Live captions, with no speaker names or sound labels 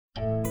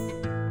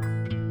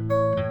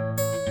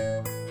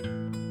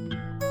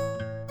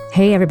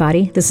Hey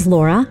everybody, this is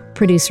Laura,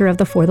 producer of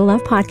the For the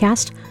Love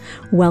podcast.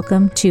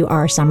 Welcome to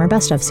our Summer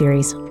Best Of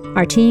series.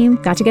 Our team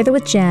got together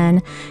with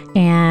Jen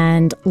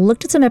and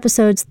looked at some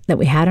episodes that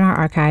we had in our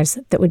archives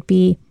that would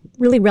be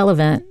really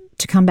relevant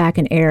to come back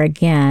and air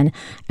again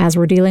as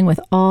we're dealing with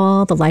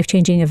all the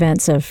life-changing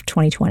events of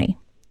 2020.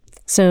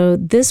 So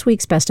this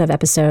week's Best Of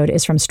episode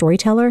is from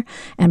storyteller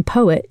and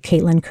poet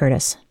Caitlin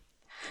Curtis.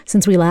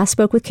 Since we last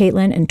spoke with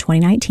Caitlin in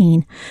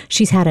 2019,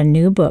 she's had a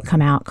new book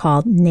come out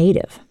called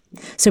Native.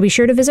 So be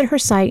sure to visit her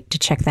site to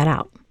check that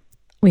out.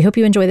 We hope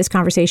you enjoy this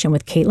conversation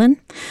with Caitlin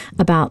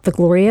about the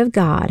glory of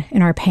God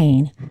in our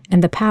pain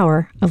and the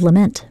power of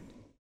lament.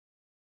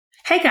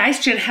 Hey guys,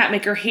 Jen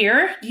Hatmaker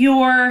here,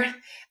 your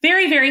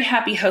very, very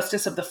happy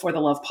hostess of the For the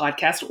Love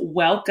podcast.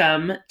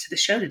 Welcome to the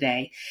show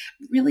today.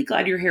 Really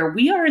glad you're here.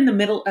 We are in the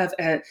middle of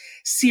a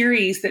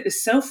series that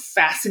is so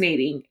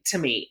fascinating to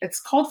me. It's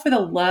called For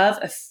the Love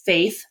of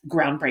Faith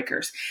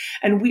Groundbreakers.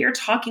 And we are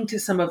talking to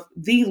some of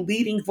the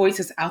leading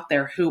voices out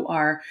there who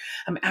are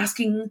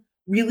asking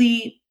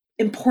really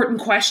important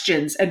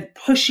questions and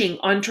pushing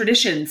on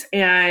traditions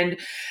and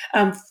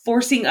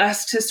forcing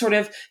us to sort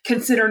of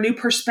consider new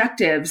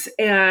perspectives.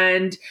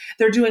 And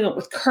they're doing it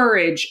with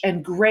courage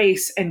and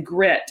grace and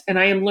grit. And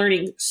I am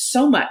learning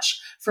so much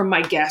from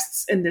my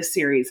guests in this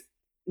series,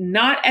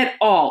 not at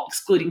all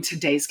excluding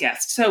today's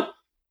guest. So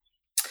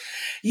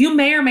you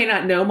may or may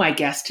not know my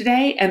guest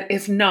today. And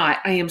if not,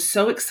 I am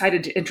so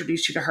excited to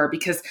introduce you to her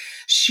because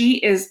she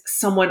is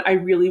someone I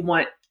really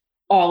want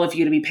all of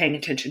you to be paying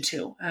attention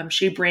to.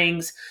 She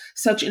brings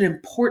such an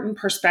important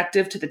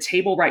perspective to the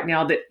table right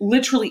now that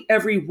literally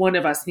every one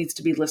of us needs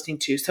to be listening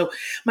to. So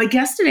my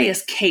guest today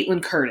is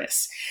Caitlin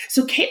Curtis.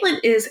 So Caitlin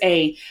is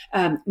a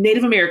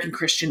Native American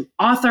Christian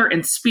author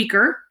and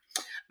speaker.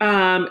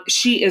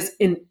 She is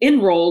an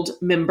enrolled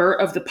member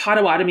of the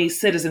Potawatomi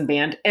Citizen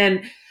Band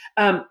and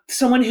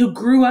someone who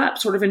grew up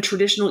sort of in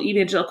traditional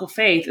evangelical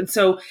faith. And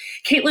so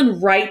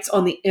Caitlin writes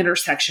on the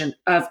intersection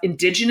of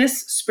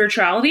indigenous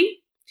spirituality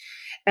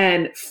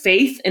and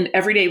faith in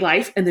everyday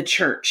life and the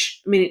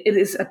church. I mean, it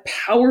is a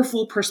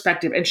powerful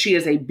perspective, and she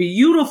is a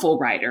beautiful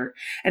writer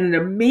and an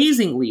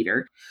amazing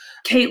leader.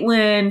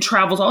 Caitlin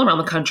travels all around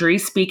the country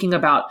speaking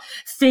about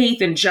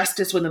faith and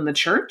justice within the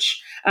church,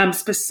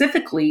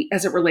 specifically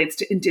as it relates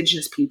to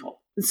indigenous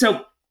people. And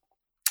so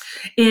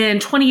in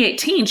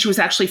 2018, she was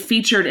actually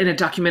featured in a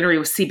documentary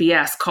with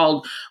CBS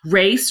called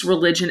Race,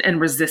 Religion, and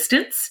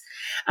Resistance.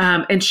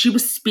 And she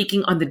was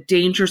speaking on the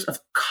dangers of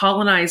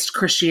colonized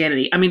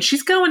Christianity. I mean,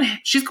 she's going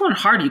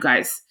hard, you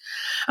guys.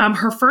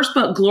 Her first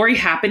book, Glory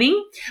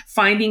Happening,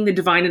 Finding the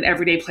Divine in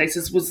Everyday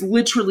Places, was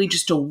literally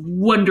just a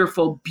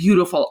wonderful,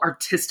 beautiful,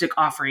 artistic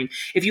offering.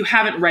 If you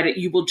haven't read it,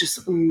 you will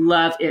just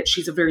love it.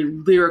 She's a very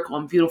lyrical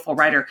and beautiful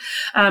writer.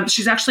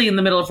 She's actually in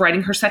the middle of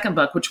writing her second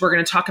book, which we're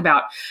going to talk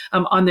about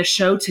on the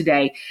show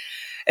today.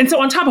 And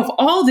so on top of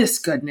all this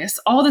goodness,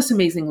 all this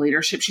amazing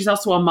leadership, she's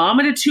also a mom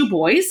to two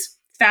boys,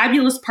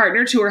 fabulous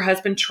partner to her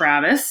husband,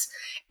 Travis,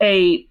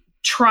 a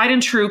tried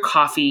and true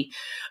coffee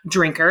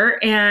drinker.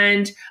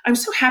 And I'm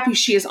so happy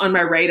she is on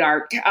my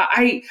radar.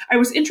 I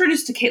was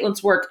introduced to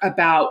Caitlin's work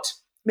about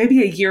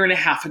maybe a year and a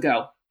half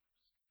ago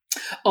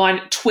on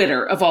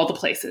Twitter, of all the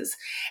places,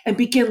 and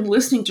began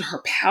listening to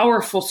her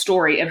powerful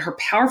story and her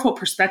powerful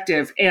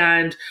perspective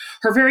and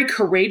her very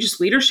courageous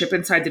leadership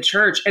inside the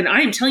church. And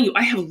I am telling you,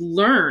 I have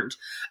learned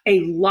a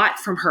lot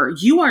from her.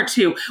 You are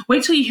too.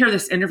 Wait till you hear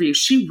this interview.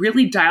 She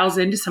really dials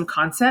into some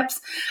concepts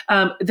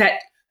that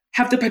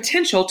have the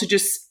potential to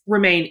just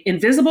remain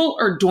invisible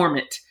or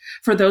dormant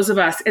for those of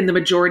us in the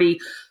majority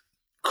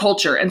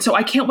culture. And so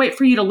I can't wait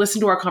for you to listen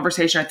to our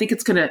conversation. I think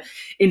it's going to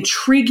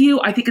intrigue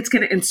you. I think it's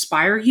going to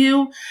inspire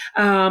you.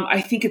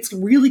 I think it's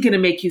really going to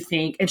make you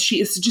think. And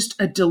she is just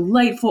a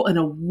delightful and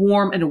a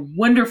warm and a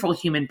wonderful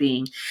human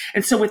being.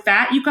 And so with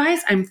that, you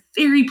guys, I'm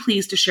very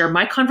pleased to share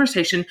my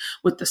conversation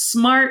with the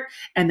smart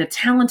and the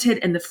talented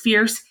and the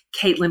fierce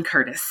Caitlin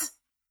Curtis.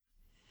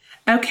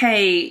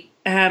 Okay,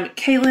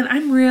 Caitlin,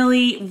 I'm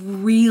really,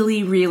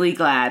 really, really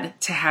glad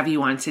to have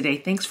you on today.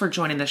 Thanks for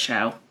joining the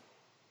show.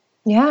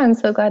 Yeah, I'm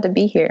so glad to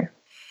be here.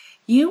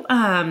 You,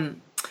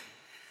 I'm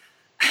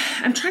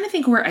trying to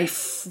think where I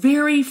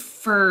very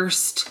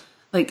first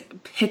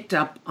picked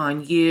up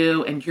on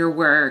you and your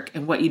work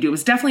and what you do. It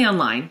was definitely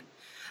online,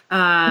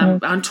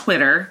 on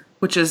Twitter,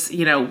 which is,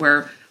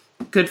 where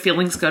good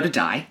feelings go to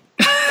die.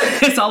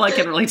 It's all I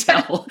can really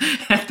tell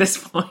at this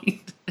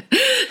point.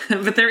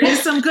 But there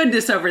is some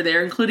goodness over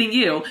there, including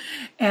you.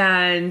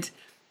 And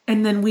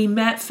then we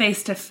met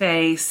face to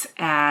face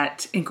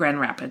in Grand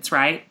Rapids,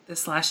 right?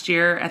 This last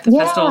year at the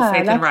Festival of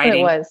Faith and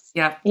Writing. What it was.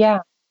 Yeah. Yeah.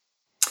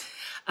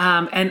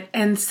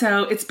 And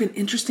so it's been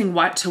interesting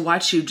to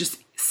watch you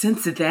just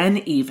since then,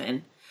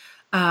 even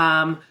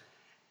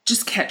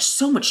just catch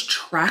so much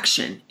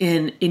traction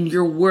in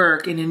your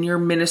work and in your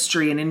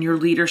ministry and in your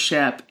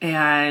leadership,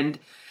 and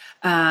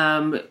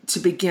to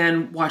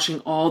begin watching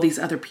all these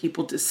other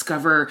people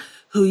discover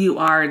who you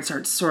are and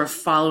start sort of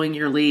following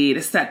your lead.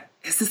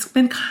 Has this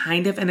been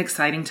kind of an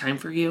exciting time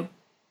for you?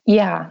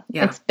 Yeah.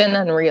 It's been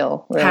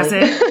unreal, really. Has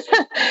it?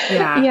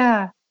 Yeah.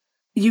 Yeah.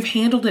 you've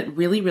handled it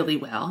really, really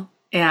well.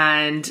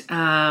 And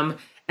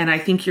I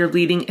think you're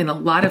leading in a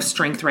lot of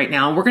strength right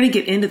now. We're going to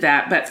get into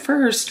that. But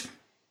first,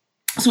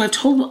 so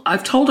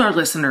I've told our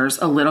listeners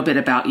a little bit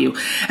about you,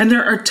 and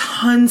there are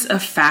tons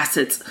of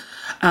facets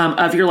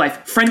of your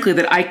life, frankly,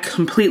 that I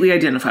completely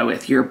identify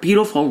with. You're a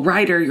beautiful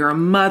writer, you're a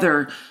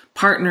mother,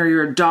 partner,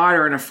 you're a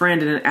daughter, and a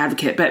friend, and an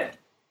advocate. But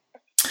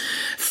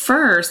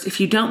first, if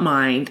you don't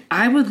mind,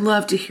 I would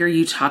love to hear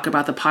you talk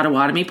about the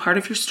Potawatomi part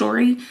of your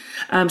story.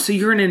 So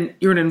you're an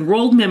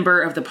enrolled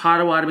member of the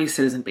Potawatomi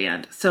Citizen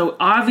Band. So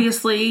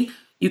obviously,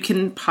 you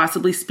can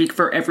possibly speak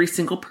for every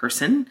single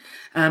person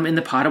in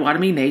the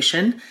Potawatomi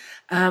Nation.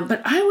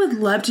 But I would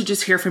love to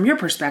just hear from your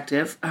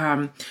perspective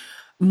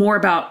more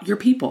about your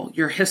people,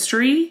 your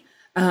history,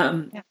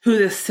 who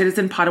the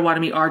Citizen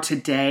Potawatomi are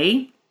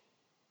today,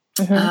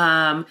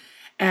 and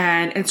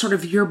sort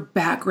of your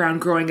background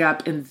growing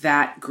up in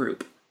that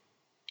group.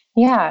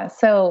 Yeah.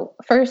 So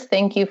first,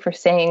 thank you for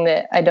saying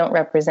that I don't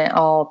represent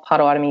all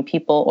Potawatomi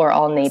people or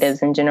all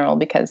natives in general,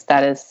 because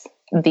that is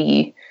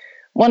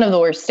one of the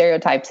worst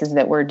stereotypes, is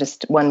that we're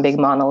just one big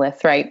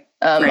monolith, right?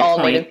 All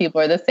point. Native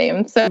people are the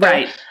same. So,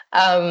 right.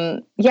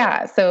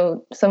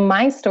 So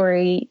my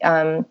story,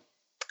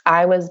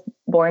 I was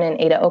born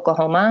in Ada,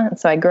 Oklahoma. And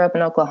so I grew up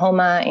in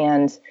Oklahoma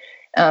and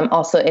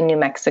also in New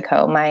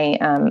Mexico.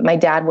 My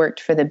dad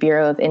worked for the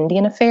Bureau of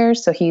Indian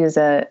Affairs. So he was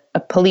a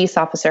police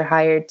officer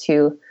hired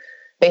to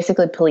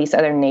basically police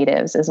other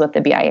natives, is what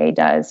the BIA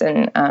does.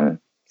 And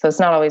so it's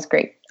not always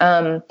great.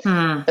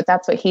 But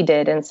that's what he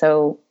did. And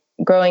so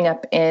growing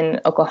up in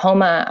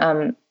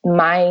Oklahoma,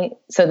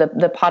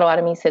 the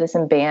Potawatomi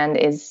Citizen Band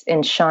is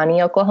in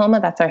Shawnee, Oklahoma.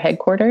 That's our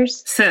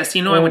headquarters. Sis,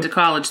 I went to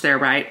college there,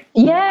 right?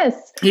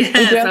 Yes.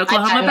 Yes,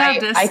 Oklahoma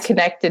Baptist. I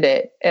connected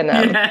it. And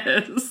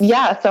yes.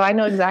 Yeah, so I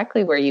know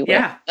exactly where you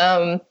went.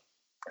 Yeah.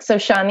 So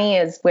Shawnee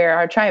is where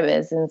our tribe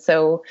is. And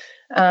so,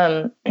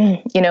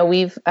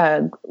 we've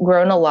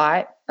grown a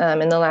lot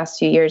in the last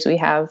few years. We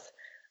have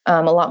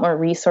a lot more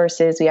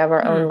resources. We have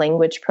our own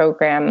language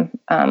program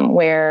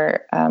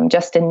where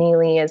Justin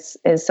Neely is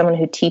someone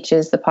who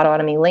teaches the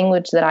Potawatomi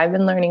language that I've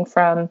been learning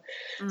from.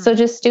 So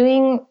just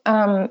doing,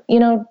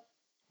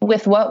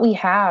 with what we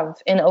have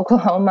in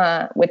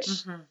Oklahoma, which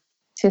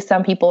to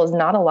some people is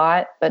not a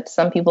lot, but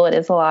some people it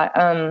is a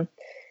lot,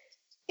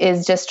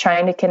 is just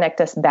trying to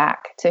connect us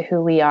back to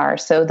who we are.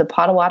 So the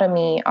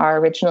Potawatomi are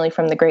originally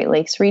from the Great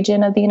Lakes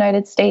region of the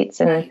United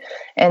States.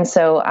 And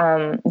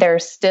so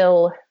there's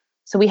still...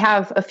 So we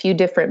have a few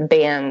different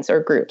bands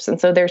or groups.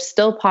 And so there's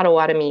still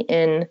Potawatomi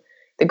in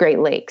the Great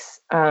Lakes.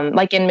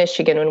 Like in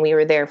Michigan, when we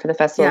were there for the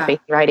Festival of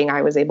Faith and Writing,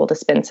 I was able to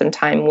spend some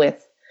time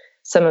with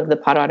some of the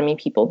Potawatomi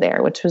people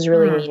there, which was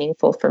really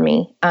meaningful for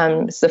me.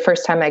 It's the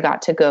first time I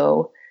got to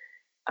go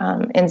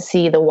and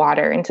see the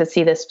water and to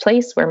see this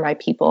place where my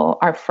people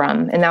are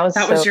from. And that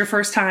was your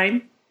first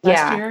time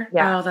last year?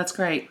 Yeah. Oh, that's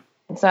great.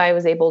 And so I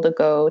was able to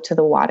go to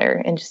the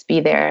water and just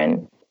be there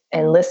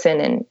and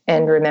listen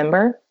and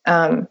remember.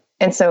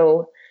 And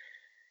so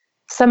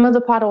some of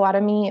the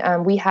Potawatomi,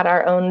 we had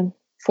our own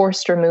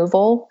forced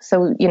removal.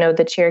 So,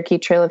 the Cherokee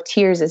Trail of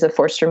Tears is a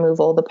forced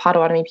removal. The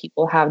Potawatomi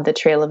people have the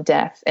Trail of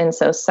Death. And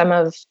so some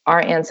of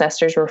our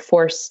ancestors were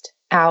forced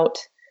out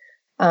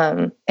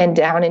and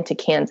down into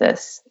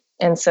Kansas.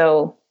 And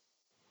so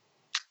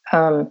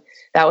that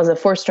was a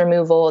forced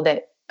removal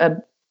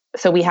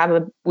so we have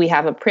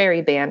a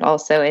prairie band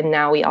also. And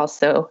now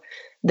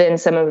then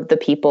some of the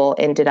people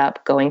ended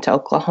up going to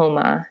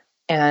Oklahoma,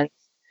 and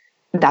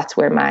that's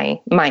where my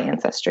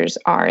ancestors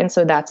are. And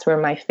so that's where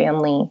my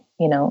family,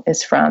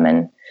 is from.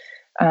 And,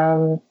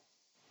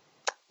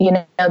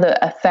 the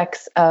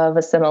effects of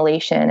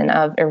assimilation and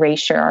of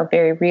erasure are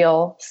very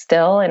real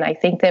still. And I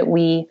think that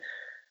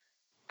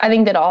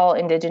all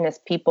Indigenous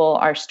people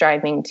are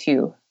striving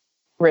to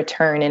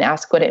return and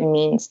ask what it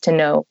means to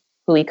know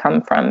who we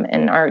come from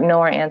and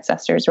know our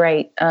ancestors,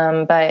 right?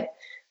 But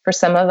for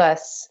some of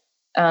us,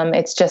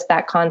 it's just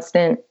that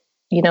constant,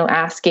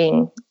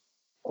 asking,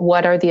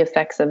 what are the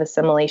effects of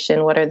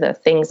assimilation? What are the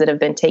things that have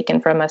been taken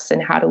from us,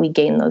 and how do we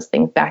gain those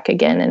things back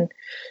again? And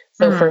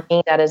so for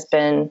me, that has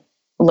been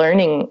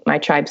learning my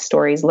tribe's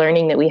stories,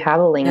 learning that we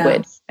have a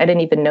language. Yeah. I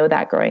didn't even know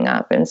that growing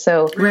up. And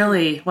so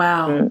really,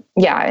 wow.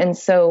 And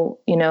so,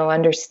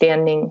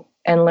 understanding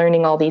and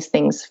learning all these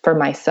things for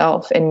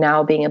myself and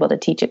now being able to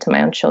teach it to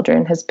my own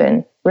children has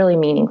been really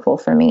meaningful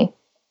for me.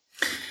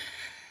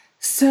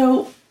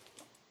 So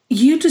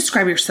you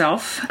describe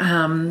yourself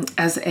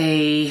as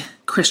a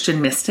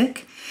Christian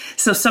mystic.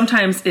 So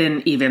sometimes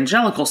in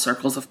evangelical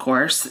circles, of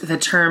course, the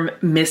term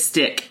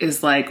mystic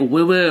is like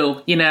woo-woo,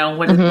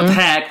 what the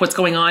heck, what's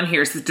going on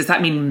here? Does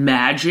that mean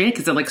magic?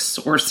 Is it like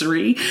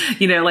sorcery?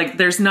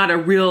 There's not a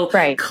real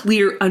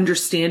clear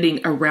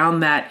understanding around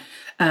that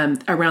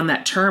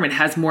term. It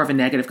has more of a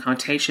negative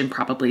connotation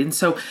probably. And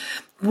so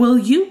will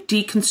you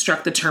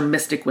deconstruct the term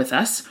mystic with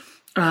us?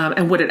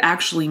 And what it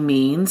actually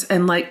means,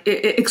 and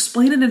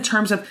explain it in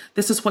terms of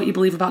this is what you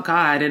believe about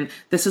God, and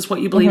this is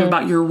what you believe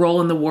about your role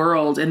in the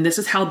world, and this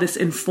is how this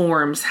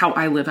informs how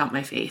I live out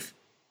my faith.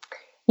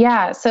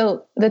 Yeah.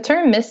 So the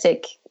term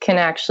mystic can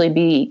actually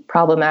be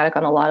problematic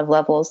on a lot of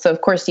levels. So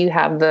of course you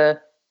have the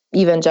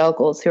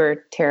evangelicals who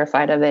are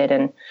terrified of it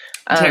and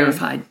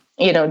terrified,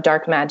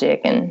 dark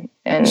magic and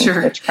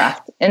sure.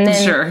 witchcraft. And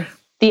then sure.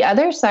 The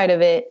other side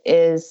of it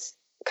is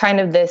kind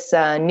of this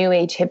new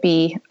age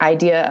hippie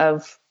idea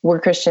of we're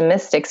Christian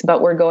mystics,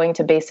 but we're going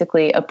to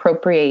basically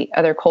appropriate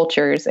other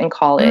cultures and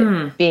call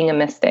it being a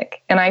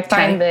mystic. And I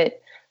find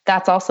that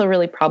that's also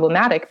really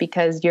problematic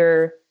because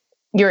you're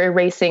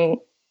erasing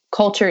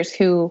cultures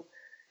who,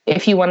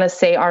 if you want to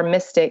say, are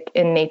mystic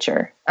in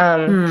nature.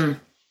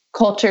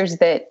 Cultures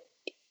that,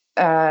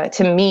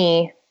 to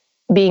me,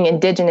 being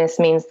indigenous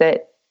means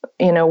that,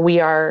 we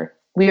are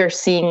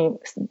seeing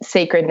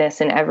sacredness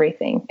in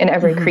everything, in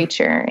every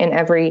creature, in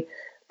every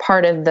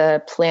part of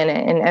the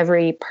planet, in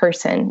every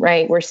person,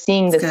 right? We're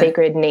seeing the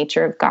sacred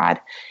nature of God.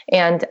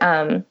 And,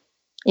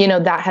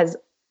 that has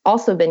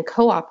also been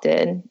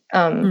co-opted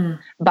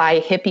by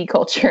hippie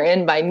culture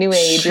and by New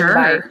Age,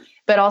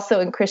 but also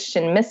in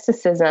Christian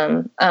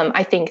mysticism.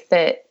 I think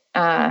that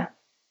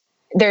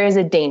there is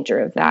a danger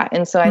of that.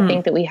 And so I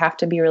think that we have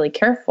to be really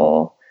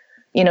careful.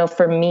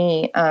 For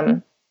me,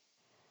 I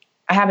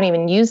haven't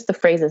even used the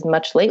phrase as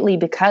much lately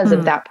because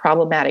of that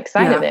problematic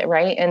side of it,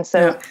 right? And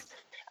so,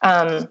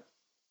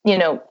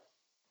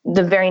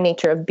 the very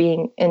nature of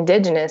being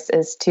indigenous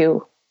is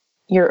to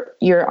you're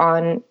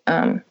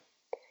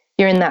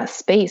in that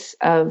space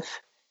of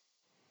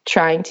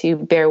trying to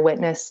bear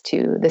witness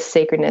to the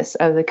sacredness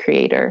of the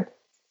Creator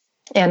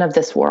and of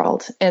this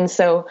world. And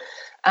so,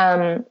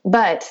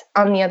 but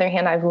on the other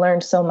hand, I've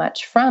learned so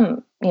much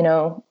from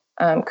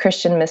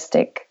Christian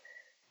mystic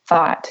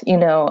thought.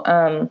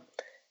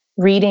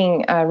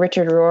 Reading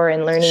Richard Rohr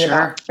and learning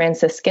about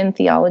Franciscan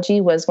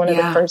theology was one of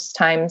the first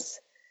times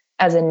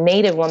as a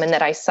Native woman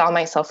that I saw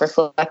myself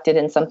reflected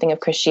in something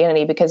of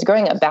Christianity, because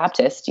growing up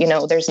Baptist,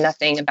 there's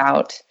nothing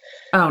about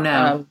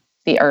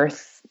the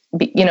earth,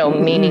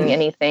 meaning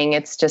anything.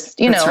 It's just,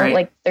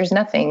 like there's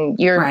nothing.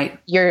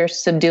 You're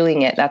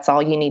subduing it. That's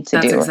all you need to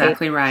do. That's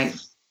exactly right.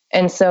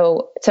 And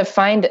so to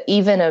find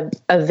even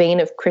a vein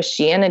of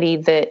Christianity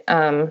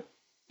that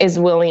is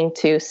willing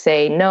to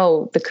say,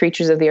 no, the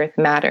creatures of the earth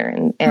matter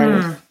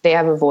and they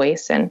have a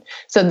voice. And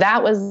so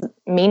that was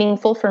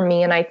meaningful for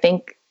me. And I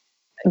think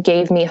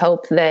gave me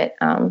hope that,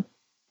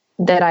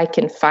 that I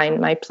can find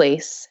my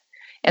place.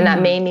 And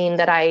that may mean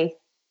that I,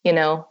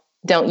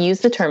 don't use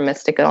the term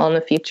mystic at all in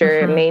the future.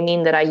 It may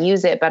mean that I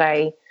use it, but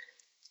I,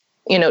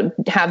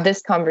 have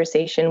this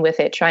conversation with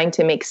it, trying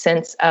to make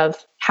sense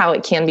of how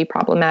it can be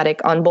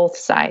problematic on both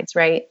sides.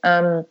 Right.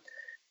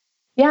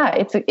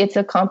 It's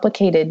a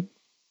complicated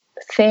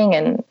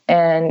thing.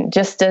 And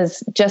just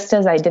as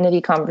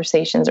identity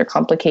conversations are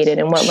complicated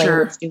and what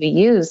language do we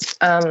use?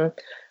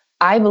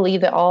 I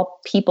believe that all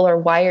people are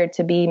wired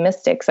to be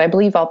mystics. I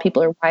believe all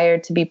people are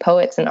wired to be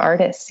poets and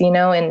artists,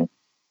 and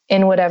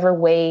in whatever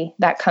way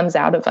that comes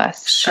out of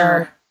us,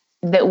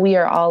 that we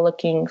are all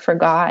looking for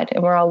God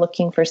and we're all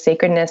looking for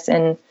sacredness,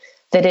 and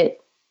that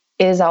it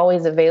is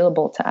always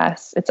available to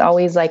us. It's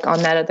always like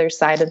on that other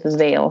side of the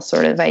veil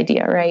sort of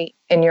idea. Right.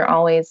 And we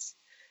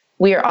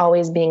are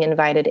always being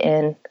invited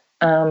in.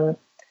 And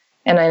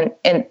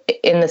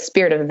in the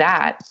spirit of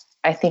that,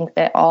 I think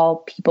that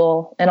all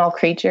people and all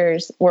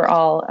creatures, we're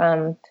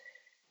all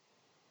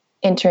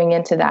entering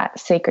into that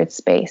sacred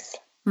space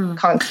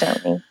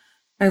constantly.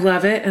 I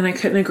love it. And I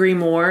couldn't agree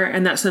more.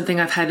 And that's something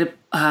I've had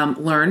to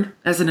learn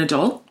as an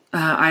adult.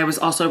 I was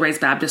also raised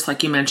Baptist,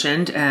 like you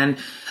mentioned, and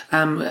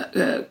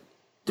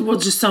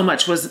just so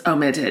much was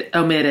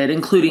omitted,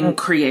 including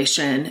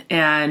creation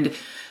and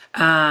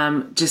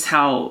just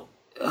how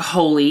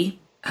holy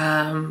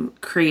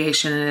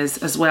creation is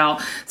as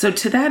well. So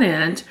to that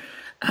end,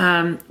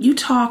 you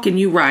talk and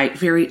you write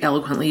very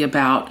eloquently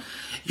about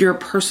your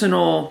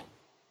personal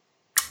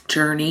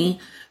journey,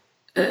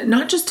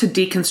 not just to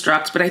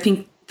deconstruct, but I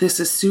think this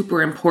is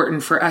super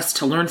important for us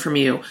to learn from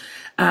you,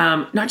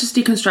 not just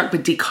deconstruct,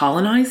 but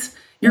decolonize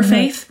your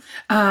faith.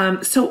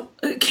 So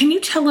can you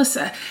tell us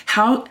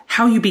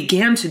how you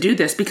began to do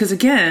this? Because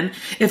again,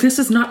 if this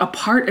is not a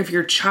part of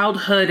your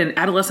childhood and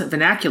adolescent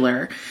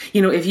vernacular,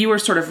 if you were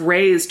sort of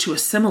raised to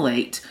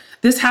assimilate,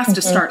 this has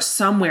to start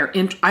somewhere.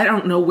 I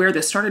don't know where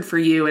this started for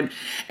you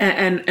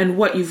and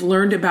what you've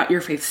learned about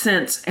your faith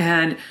since,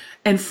 and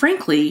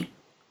frankly,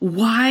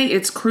 why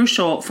it's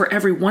crucial for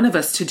every one of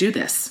us to do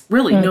this,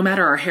 really, no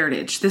matter our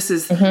heritage. This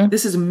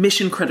is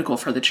mission critical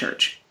for the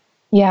church.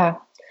 Yeah.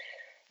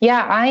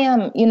 Yeah, I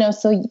am,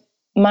 so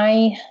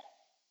my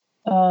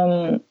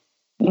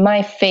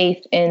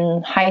faith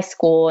in high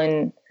school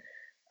and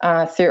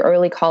through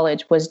early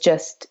college was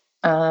just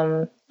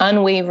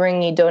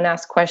unwavering. You don't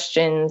ask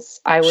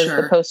questions. I was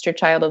the poster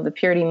child of the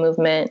purity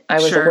movement. I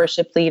was a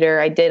worship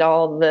leader. I did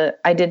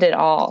it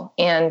all.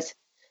 And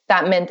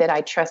that meant that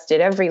I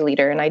trusted every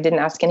leader and I didn't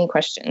ask any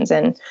questions.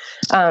 And,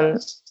 I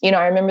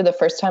remember the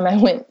first time I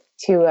went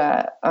to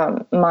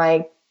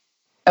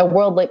a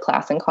world lit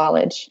class in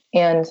college,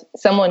 and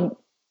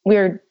we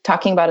were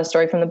talking about a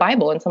story from the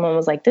Bible, and someone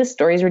was like, this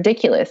story is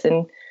ridiculous.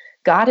 And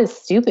God is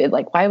stupid.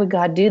 Like, why would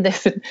God do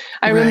this? And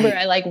I remember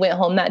I like went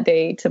home that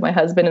day to my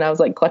husband and I was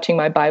like clutching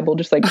my Bible,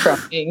 just like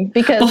crying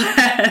because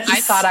I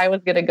thought I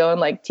was going to go and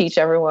like teach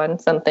everyone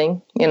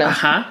something, you know?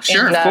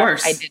 Sure. And, of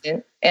course. I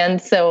didn't.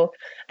 And so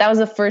that was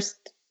the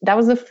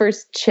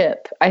first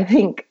chip, I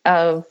think,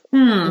 of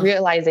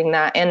realizing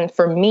that. And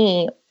for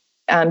me,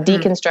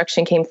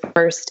 deconstruction came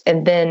first,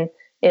 and then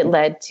it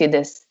led to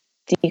this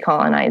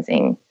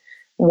decolonizing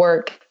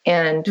work.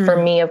 And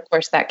for me, of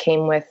course, that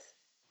came with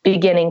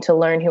beginning to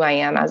learn who I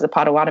am as a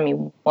Potawatomi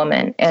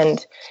woman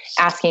and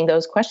asking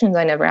those questions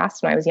I never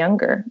asked when I was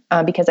younger,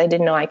 because I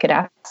didn't know I could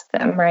ask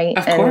them. Right.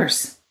 Of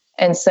course.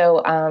 And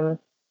so,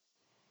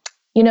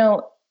 you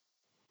know,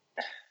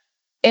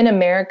 in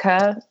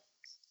America,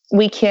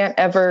 we can't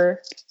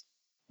ever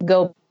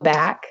go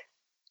back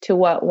to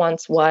what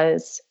once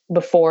was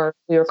before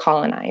we were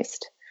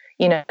colonized.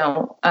 You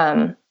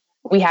know,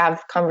 we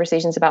have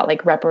conversations about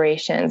like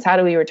reparations. How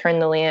do we return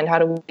the land? How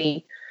do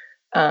we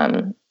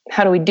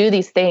do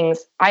these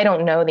things? I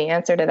don't know the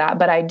answer to that,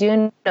 but I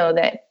do know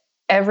that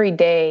every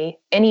day,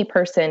 any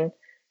person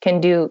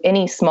can do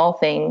any small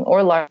thing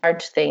or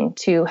large thing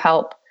to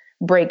help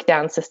break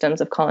down systems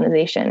of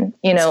colonization.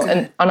 You know,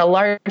 and on a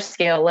large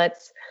scale,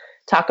 let's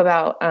talk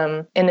about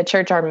in the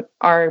church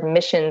our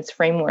missions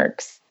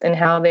frameworks and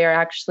how they are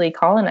actually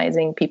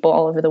colonizing people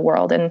all over the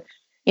world. And,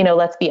 you know,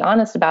 let's be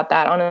honest about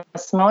that. On a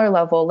smaller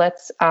level,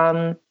 let's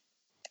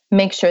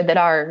make sure that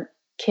our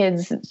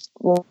kids'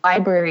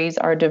 libraries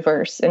are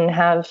diverse and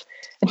have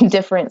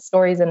different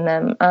stories in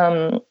them.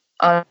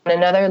 On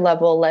another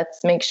level,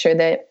 let's make sure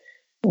that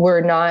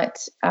we're not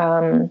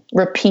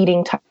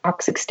repeating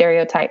toxic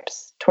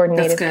stereotypes toward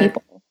Native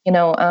people. You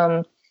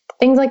know,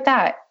 things like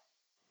that.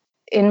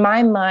 In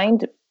my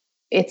mind,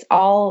 it's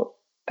all,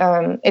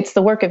 it's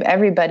the work of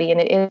everybody,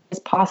 and it is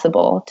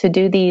possible to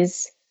do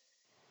these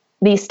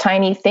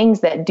tiny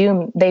things that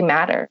they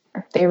matter.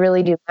 They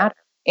really do matter.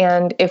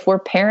 And if we're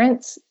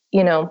parents,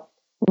 you know,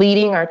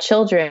 leading our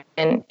children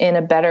in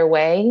a better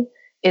way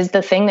is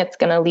the thing that's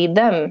going to lead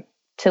them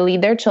to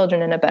lead their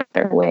children in a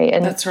better way.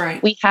 And that's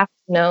right. We have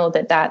to know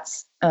that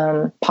that's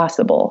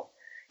possible,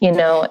 you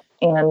know,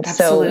 and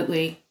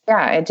absolutely. So,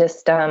 yeah, it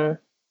just,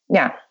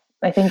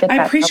 I think that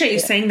I appreciate you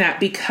saying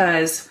that,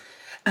 because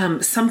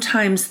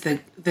sometimes the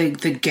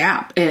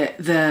gap,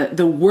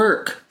 the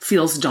work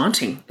feels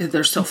daunting.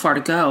 There's so far to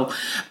go,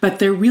 but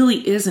there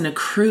really is an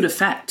accrued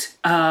effect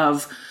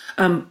of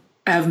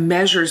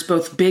measures,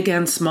 both big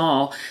and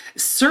small,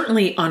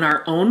 certainly on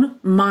our own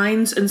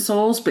minds and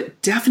souls,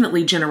 but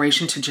definitely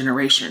generation to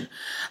generation,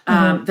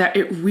 that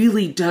it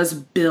really does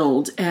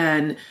build.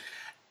 And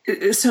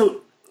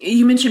so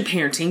you mentioned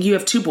parenting. You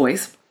have 2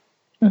 boys.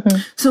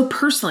 So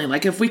personally,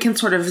 like if we can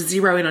sort of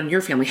zero in on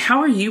your family, how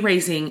are you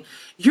raising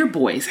your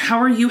boys? How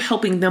are you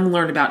helping them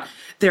learn about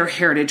their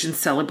heritage and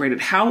celebrate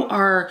it? How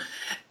are,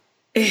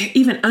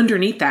 even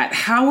underneath that,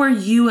 how are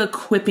you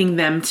equipping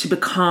them to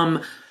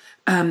become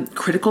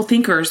critical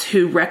thinkers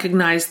who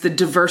recognize the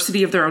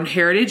diversity of their own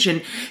heritage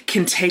and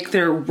can take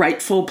their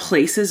rightful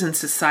places in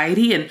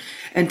society,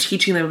 and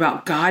teaching them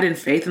about God and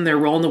faith and their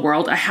role in the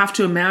world? I have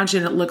to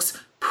imagine it looks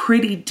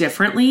pretty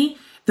differently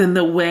than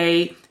the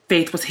way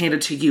faith was handed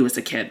to you as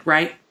a kid,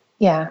 right?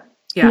 Yeah.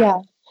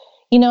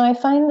 You know, I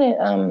find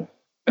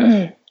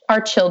that our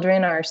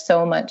children are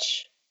so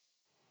much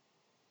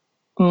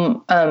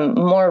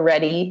more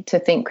ready to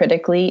think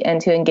critically and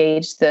to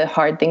engage the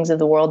hard things of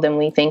the world than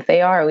we think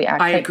they are.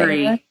 I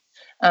agree.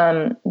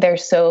 They're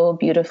so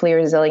beautifully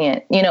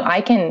resilient. You know,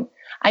 I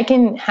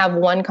can have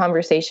one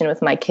conversation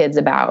with my kids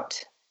about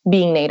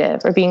being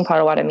Native or being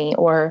Potawatomi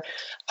or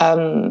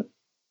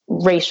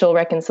racial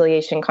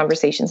reconciliation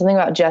conversation, something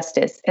about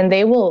justice, and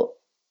they will,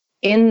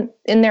 in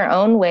their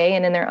own way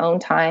and in their own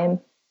time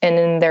and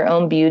in their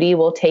own beauty,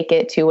 will take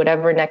it to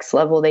whatever next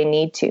level they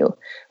need to.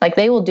 Like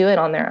they will do it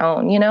on their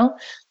own. You know,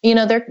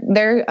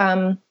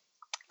 they're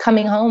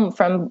coming home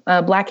from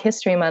Black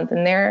History Month,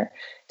 and they're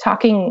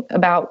talking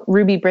about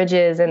Ruby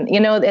Bridges, and you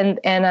know,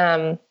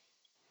 and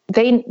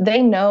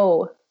they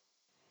know.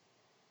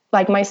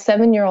 Like my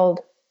 7-year-old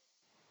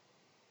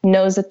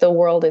knows that the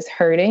world is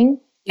hurting.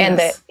 Yes. And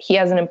that he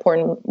has an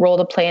important role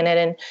to play in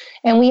it.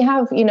 And we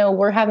have, you know,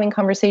 we're having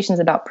conversations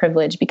about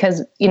privilege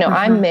because, you know,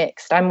 I'm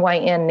mixed, I'm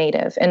white and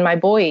Native, and my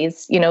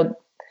boys, you know,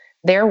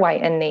 they're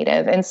white and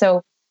Native. And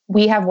so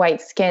we have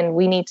white skin.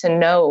 We need to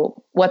know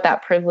what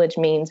that privilege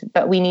means,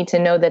 but we need to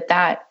know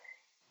that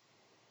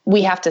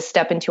we have to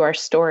step into our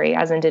story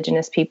as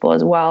Indigenous people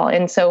as well.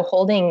 And so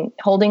holding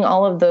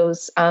all of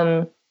those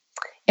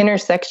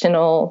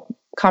intersectional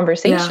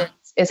conversations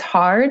is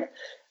hard,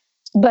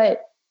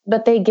 but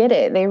they get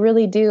it. They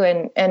really do.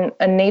 And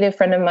a Native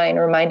friend of mine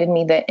reminded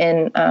me that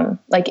in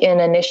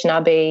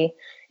Anishinaabe,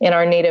 in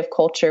our Native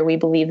culture, we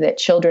believe that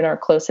children are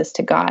closest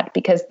to God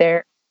because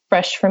they're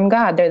fresh from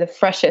God. They're the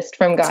freshest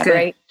from God,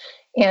 right?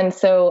 And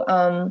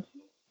so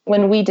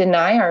when we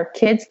deny our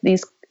kids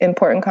these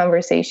important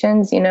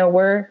conversations, you know,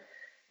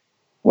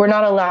 we're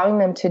not allowing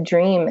them to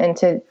dream and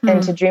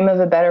to dream of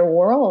a better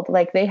world.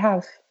 Like they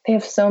have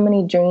so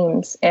many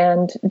dreams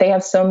and they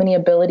have so many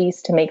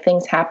abilities to make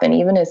things happen.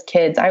 Even as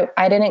kids,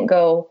 I didn't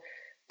go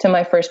to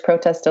my first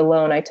protest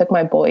alone. I took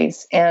my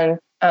boys and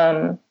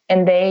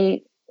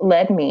they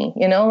led me,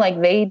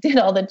 like they did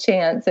all the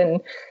chants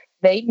and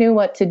they knew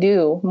what to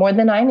do more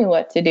than I knew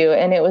what to do.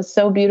 And it was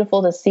so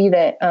beautiful to see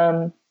that,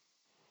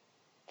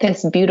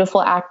 this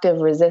beautiful act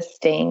of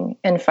resisting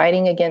and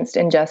fighting against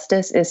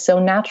injustice is so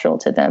natural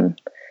to them.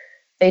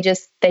 They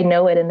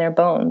know it in their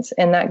bones.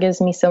 And that gives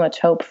me so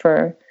much hope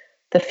for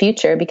the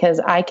future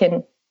because I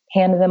can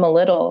hand them a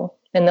little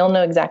and they'll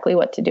know exactly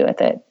what to do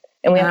with it.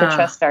 And we have to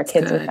trust our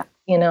kids with that,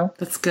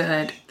 That's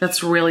good.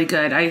 That's really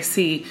good. I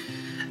see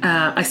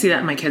that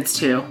in my kids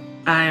too.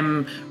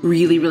 I'm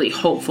really, really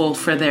hopeful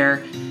for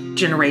their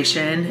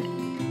generation.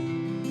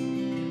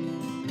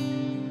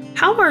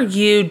 How are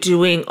you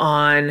doing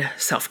on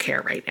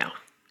self-care right now?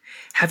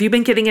 Have you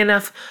been getting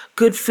enough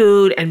good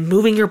food and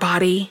moving your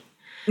body?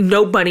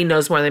 Nobody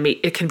knows more than me.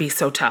 It can be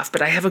so tough,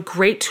 but I have a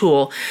great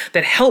tool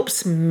that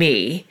helps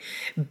me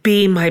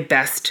be my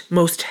best,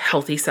 most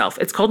healthy self.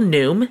 It's called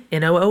Noom,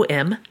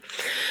 Noom.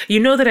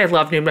 You know that I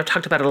love Noom. I've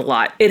talked about it a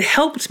lot. It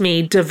helped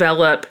me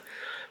develop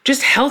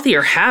just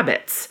healthier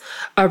habits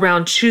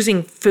around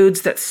choosing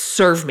foods that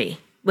serve me,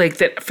 like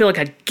that feel like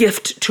a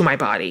gift to my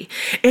body.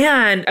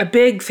 And a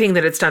big thing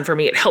that it's done for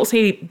me, it helps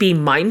me be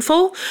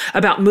mindful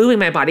about moving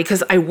my body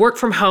because I work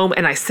from home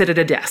and I sit at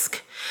a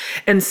desk.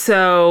 And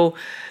so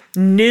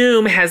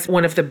Noom has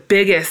one of the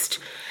biggest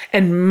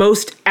and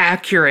most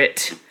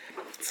accurate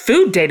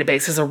food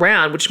databases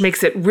around, which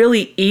makes it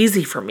really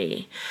easy for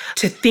me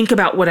to think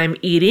about what I'm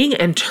eating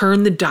and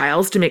turn the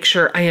dials to make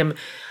sure I am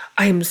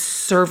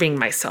serving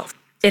myself.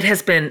 It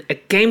has been a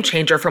game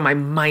changer for my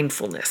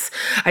mindfulness.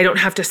 I don't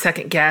have to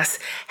second guess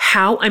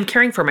how I'm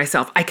caring for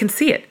myself. I can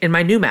see it in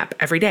my Noom app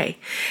every day.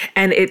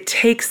 And it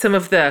takes some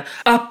of the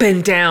up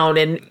and down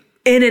and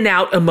in and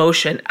out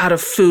emotion out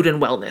of food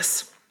and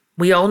wellness.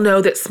 We all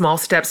know that small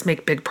steps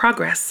make big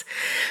progress.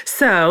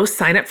 So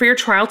sign up for your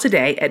trial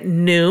today at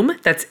Noom,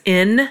 that's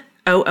Noom,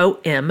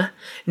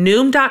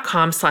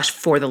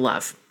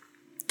 Noom.com/forthelove.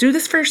 Do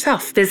this for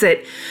yourself.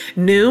 Visit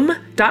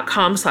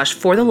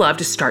Noom.com/forthelove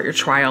to start your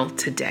trial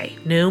today.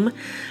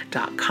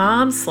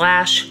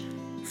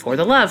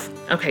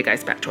 Noom.com/forthelove. Okay,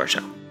 guys, back to our show.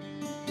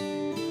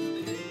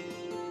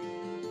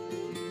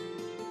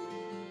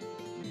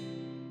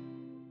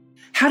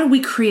 How do we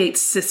create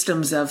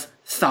systems of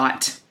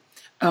thought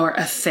or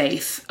of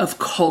faith, of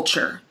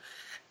culture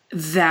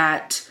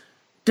that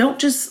don't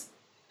just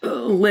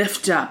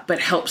lift up, but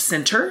help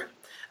center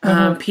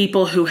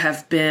people who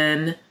have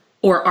been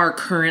or are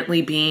currently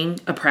being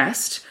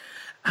oppressed?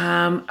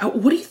 What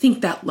do you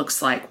think that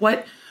looks like?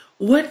 What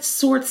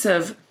sorts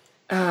of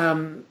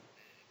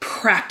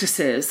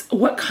practices,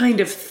 what kind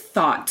of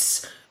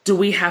thoughts do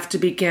we have to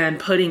begin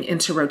putting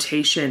into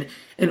rotation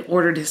in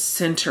order to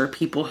center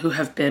people who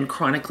have been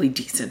chronically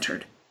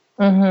decentered?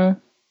 Mm-hmm.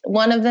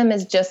 One of them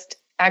is just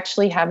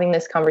actually having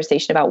this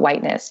conversation about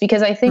whiteness,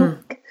 because I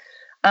think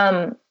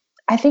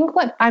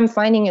what I'm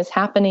finding is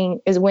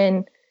happening is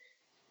when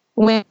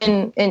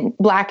in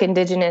Black,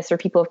 Indigenous, or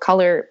people of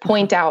color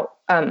point out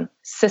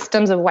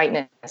systems of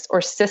whiteness or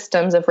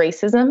systems of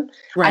racism,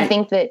 right. I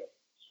think that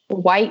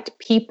white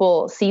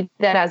people see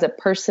that as a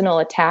personal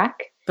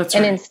attack. That's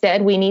and right.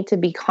 Instead, we need to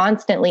be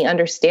constantly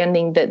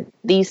understanding that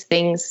these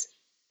things,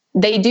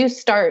 they do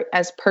start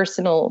as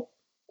personal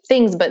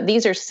things, but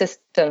these are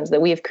systems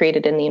that we have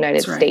created in the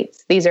United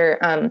States. These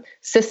are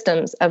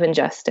systems of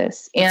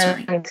injustice,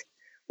 and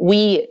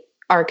we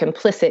are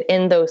complicit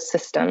in those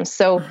systems.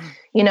 So,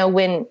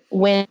 when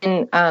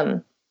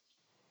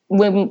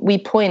we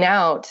point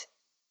out,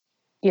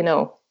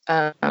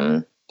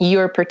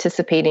 you're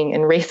participating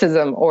in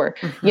racism, or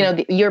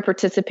you're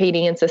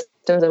participating in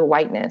systems of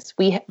whiteness,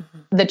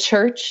 the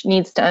church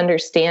needs to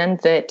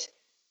understand that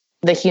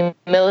the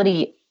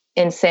humility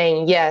in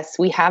saying, yes,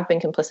 we have been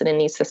complicit in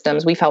these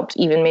systems. We've helped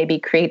even maybe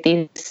create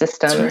these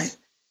systems. Right.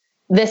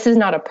 This is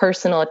not a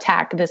personal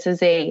attack. This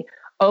is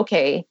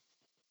okay,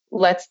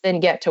 let's then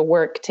get to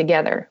work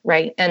together,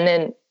 right? And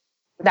then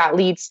that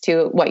leads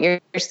to what you're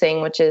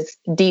saying, which is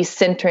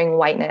decentering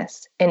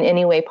whiteness in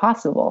any way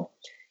possible.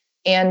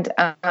 And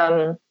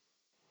I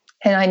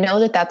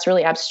know that that's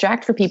really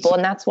abstract for people,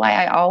 and that's why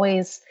I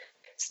always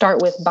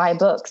start with buy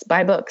books.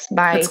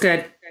 That's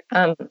good.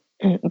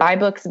 Buy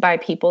books by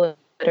people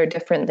that are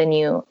different than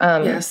you.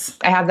 Yes.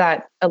 I have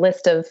a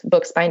list of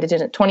books by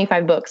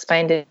 25 books by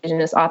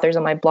Indigenous authors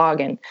on my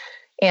blog,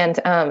 and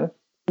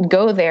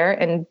go there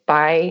and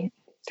buy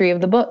 3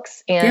 of the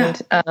books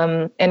and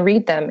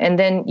read them. And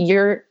then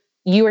you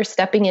are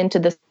stepping into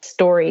the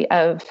story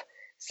of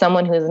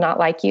someone who is not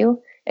like you,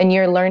 and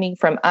you're learning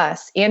from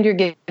us, and you're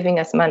giving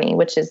us money,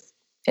 which is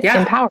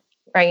empowering,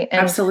 right?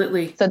 And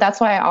absolutely. So that's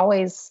why I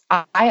always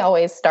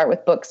start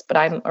with books, but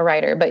I'm a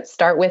writer, but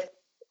start with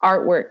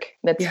artwork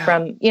that's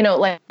from,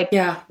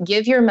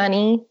 give your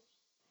money,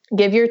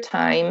 give your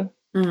time,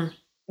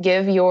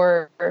 give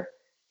your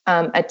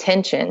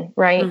attention,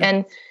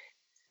 right?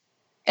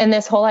 And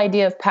this whole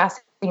idea of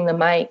passing the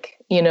mic,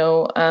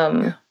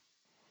 it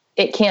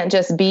can't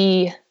just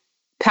be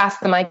pass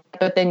the mic,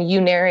 but then you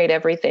narrate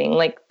everything.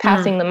 Like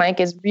passing the mic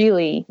is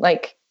really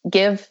like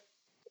give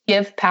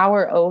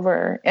power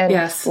over and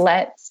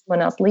let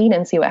someone else lead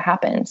and see what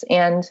happens.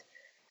 And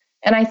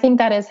I think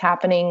that is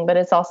happening, but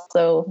it's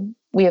also,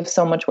 we have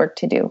so much work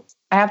to do.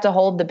 I have to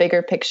hold the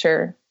bigger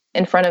picture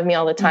in front of me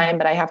all the time,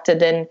 but I have to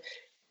then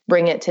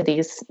bring it to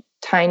these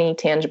tiny,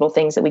 tangible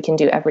things that we can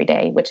do every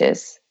day, which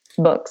is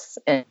books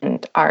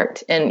and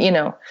art and,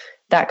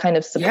 that kind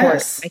of support.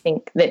 I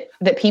think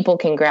that people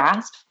can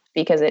grasp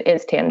because it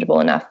is tangible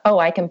enough. Oh,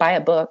 I can buy a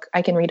book.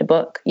 I can read a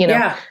book,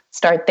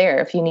 start there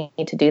if you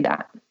need to do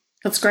that.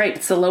 That's great.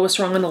 It's the lowest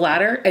rung on the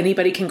ladder.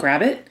 Anybody can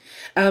grab it.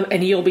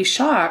 And you'll be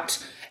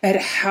shocked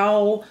at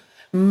how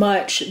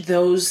much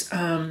those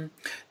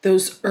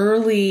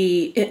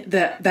early,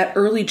 that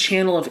early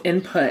channel of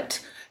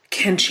input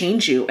can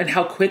change you and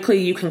how quickly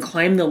you can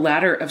climb the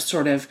ladder of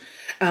sort of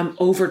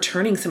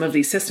overturning some of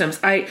these systems.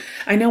 I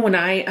know when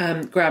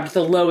I grabbed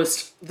the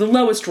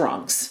lowest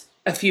rungs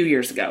a few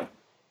years ago,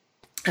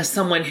 as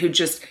someone who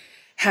just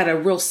had a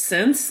real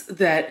sense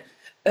that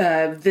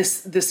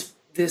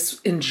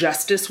this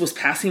injustice was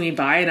passing me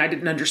by and I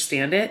didn't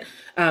understand it,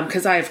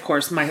 because I, of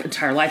course, my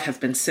entire life have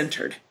been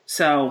centered.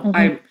 So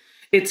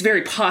it's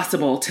very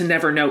possible to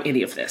never know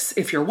any of this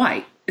if you're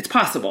white. It's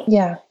possible.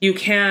 Yeah, you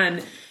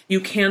can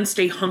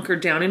stay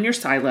hunkered down in your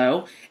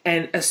silo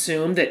and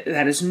assume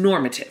that is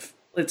normative.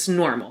 It's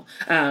normal.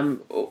 I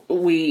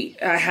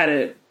had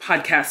a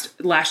podcast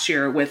last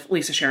year with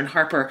Lisa Sharon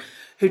Harper,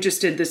 who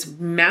just did this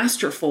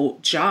masterful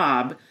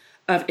job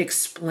of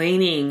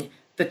explaining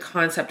the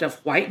concept of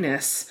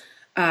whiteness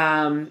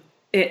in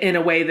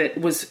a way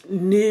that was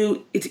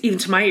new, it's even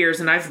to my ears,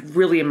 and I've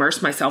really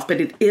immersed myself,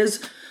 but it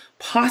is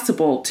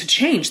possible to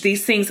change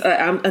these things.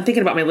 I'm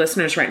thinking about my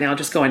listeners right now,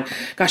 just going,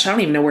 gosh, I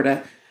don't even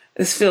know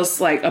this feels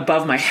like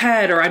above my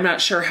head, or I'm not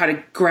sure how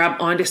to grab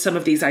onto some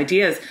of these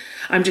ideas.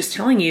 I'm just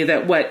telling you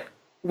that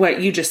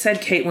what you just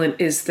said, Caitlin,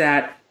 is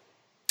that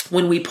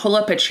when we pull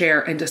up a chair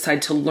and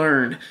decide to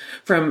learn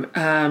from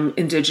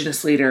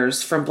Indigenous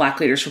leaders, from Black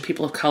leaders, from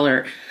people of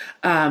color,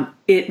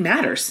 it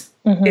matters.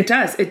 It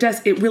does.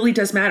 It really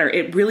does matter.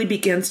 It really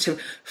begins to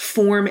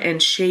form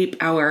and shape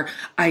our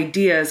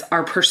ideas,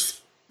 our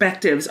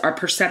perspectives, our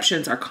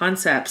perceptions, our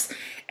concepts.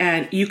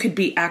 And you could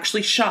be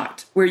actually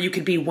shocked where you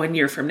could be 1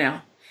 year from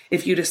now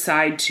if you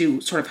decide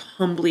to sort of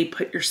humbly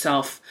put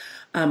yourself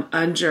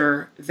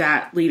under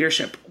that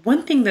leadership.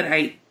 One thing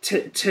that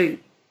to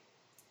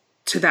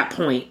that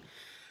point,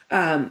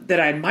 that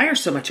I admire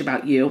so much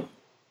about you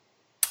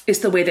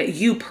is the way that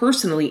you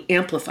personally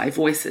amplify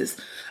voices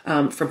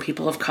from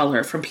people of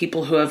color, from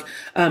people who have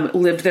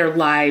lived their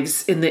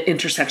lives in the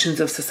intersections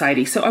of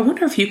society. So I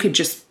wonder if you could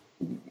just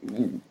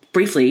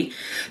briefly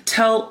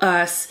tell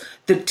us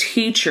the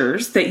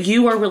teachers that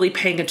you are really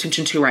paying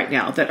attention to right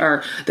now, that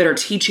are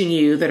teaching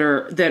you, that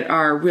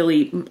are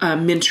really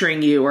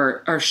mentoring you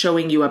or are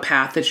showing you a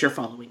path that you're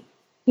following.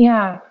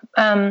 Yeah.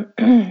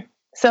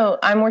 So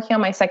I'm working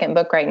on my second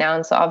book right now.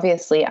 And so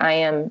obviously I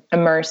am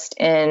immersed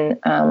in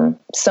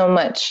so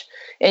much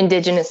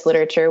Indigenous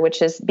literature,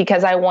 which is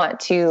because I want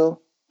to,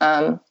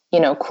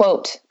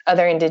 quote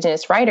other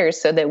Indigenous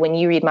writers so that when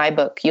you read my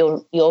book,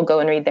 you'll go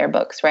and read their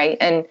books. Right.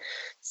 And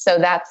so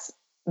that's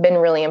been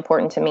really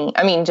important to me.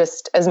 I mean,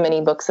 just as many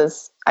books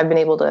as I've been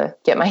able to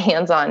get my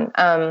hands on.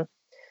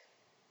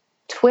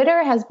 Twitter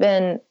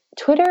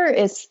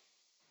is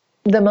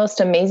the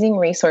most amazing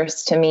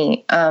resource to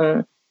me.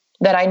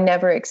 That I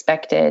never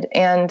expected.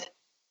 And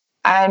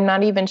I'm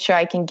not even sure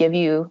I can give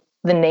you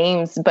the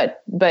names,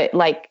 but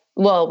Rabbi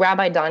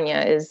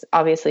Danya is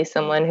obviously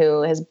someone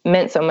who has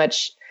meant so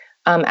much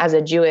as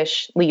a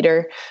Jewish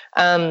leader.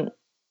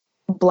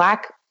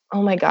 Black,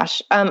 oh my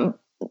gosh.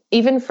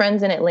 Even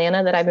friends in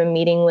Atlanta that I've been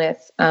meeting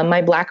with,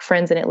 my Black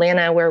friends in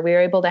Atlanta, where we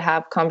were able to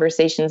have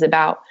conversations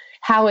about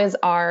how is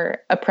our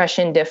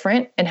oppression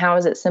different and how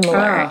is it similar?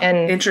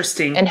 And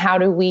interesting. And how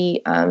do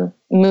we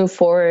move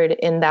forward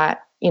in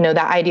that,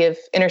 that idea of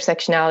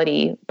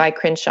intersectionality by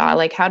Crenshaw?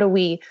 Like, how do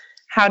we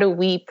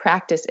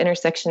practice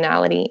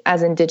intersectionality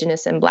as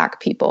Indigenous and Black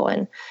people?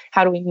 And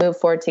how do we move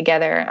forward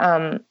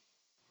together?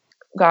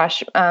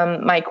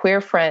 My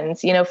queer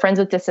friends, friends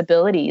with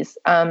disabilities.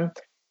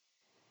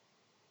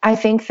 I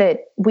think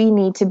that we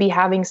need to be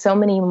having so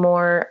many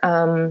more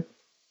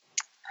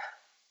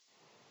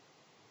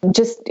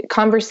just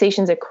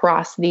conversations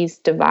across these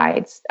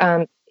divides,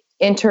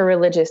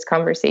 interreligious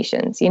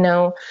conversations,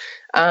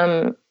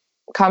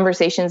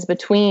 conversations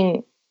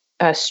between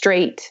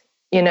straight,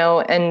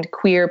 and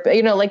queer,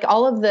 like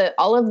all of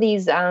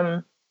these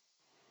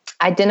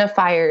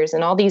identifiers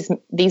and all these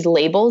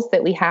labels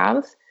that we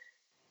have.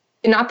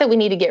 Not that we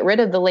need to get rid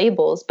of the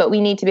labels, but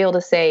we need to be able to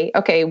say,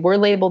 okay, we're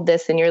labeled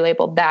this and you're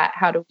labeled that.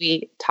 How do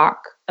we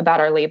talk about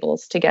our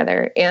labels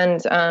together?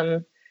 And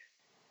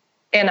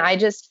I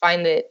just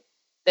find that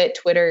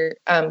Twitter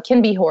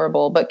can be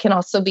horrible, but can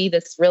also be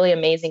this really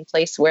amazing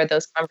place where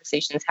those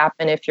conversations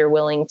happen if you're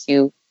willing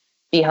to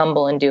be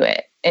humble and do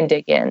it and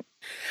dig in.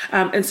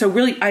 And so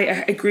really, I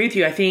agree with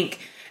you. I think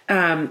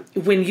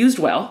when used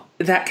well,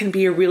 that can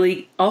be a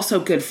really also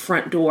good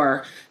front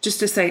door just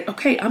to say,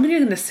 okay, I'm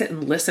going to sit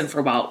and listen for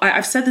a while.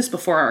 I've said this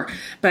before,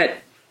 but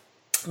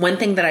one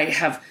thing that I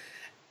have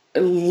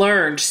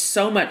learned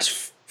so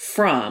much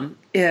from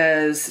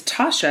is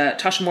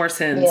Tasha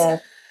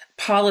Morrison's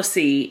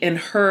policy in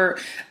her,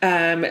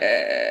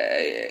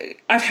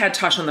 I've had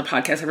Tasha on the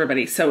podcast,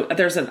 everybody. So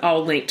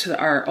I'll link to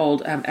our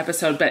old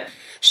episode, but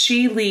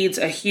she leads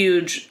a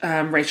huge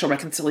racial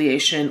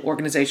reconciliation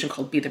organization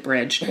called Be the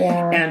Bridge.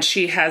 Yeah. And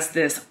she has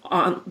this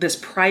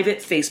private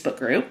Facebook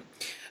group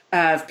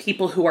of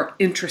people who are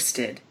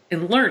interested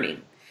in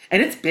learning.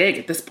 And it's big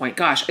at this point.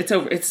 Gosh, it's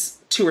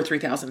 2,000 or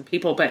 3,000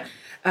 people, but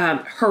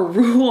her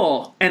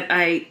rule, and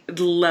I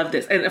love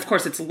this, and of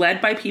course it's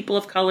led by people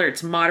of color,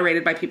 it's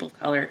moderated by people of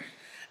color,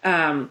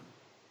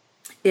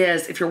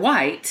 is if you're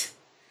white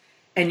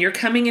and you're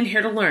coming in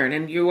here to learn,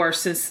 and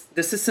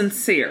this is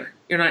sincere,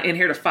 you're not in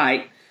here to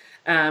fight,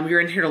 you're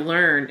in here to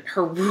learn,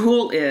 her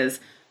rule is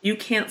you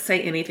can't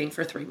say anything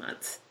for 3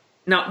 months.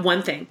 Not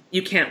one thing.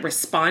 You can't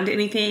respond to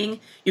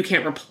anything. You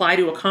can't reply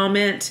to a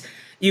comment.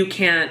 You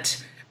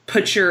can't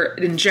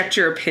inject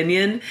your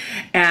opinion.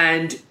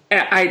 And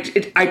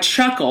I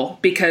chuckle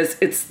because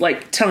it's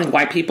like telling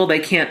white people they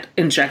can't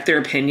inject their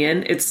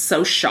opinion. It's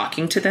so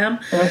shocking to them.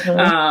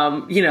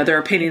 Mm-hmm. Their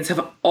opinions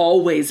have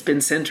always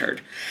been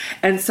centered.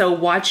 And so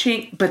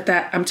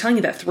I'm telling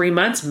you that 3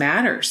 months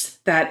matters,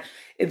 that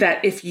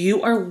if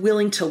you are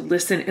willing to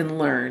listen and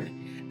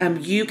learn,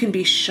 you can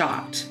be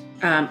shocked,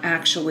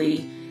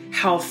 actually,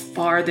 how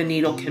far the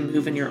needle can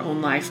move in your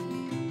own life.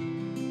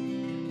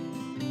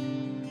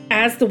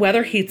 As the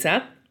weather heats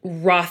up,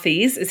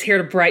 Rothy's is here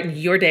to brighten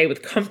your day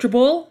with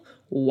comfortable,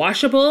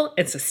 washable,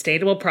 and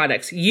sustainable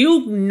products.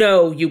 You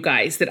know, you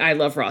guys, that I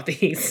love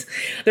Rothy's.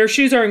 Their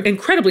shoes are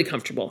incredibly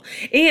comfortable.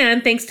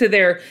 And thanks to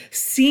their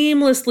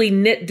seamlessly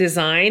knit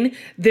design,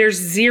 there's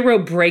zero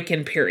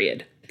break-in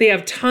period. They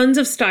have tons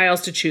of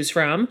styles to choose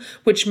from,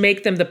 which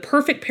make them the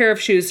perfect pair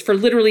of shoes for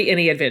literally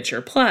any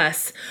adventure.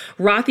 Plus,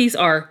 Rothy's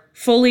are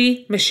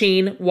fully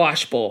machine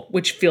washable,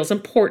 which feels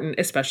important,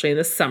 especially in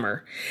the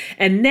summer.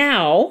 And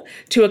now,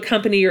 to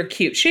accompany your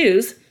cute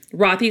shoes,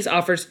 Rothy's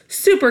offers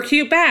super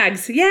cute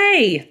bags.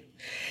 Yay!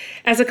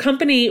 As a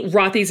company,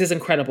 Rothy's is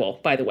incredible,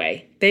 by the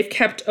way. They've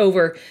kept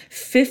over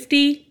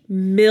 50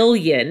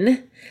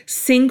 million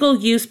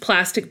single-use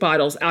plastic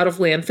bottles out of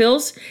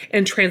landfills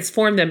and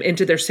transformed them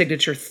into their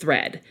signature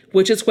thread,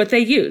 which is what they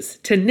use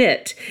to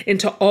knit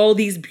into all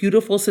these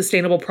beautiful,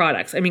 sustainable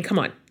products. I mean, come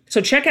on. So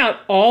check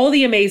out all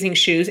the amazing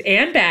shoes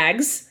and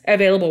bags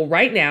available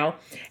right now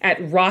at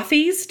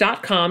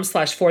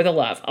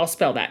rothys.com/forthelove. I'll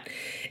spell that.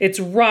 It's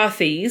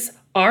Rothys,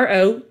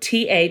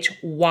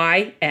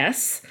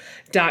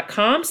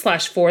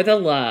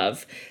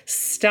 ROTHYS.com/forthelove.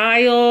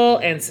 Style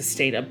and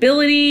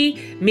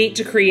sustainability meet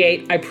to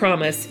create, I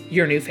promise,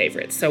 your new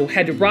favorites. So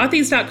head to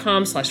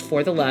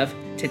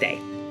rothys.com/forthelove today.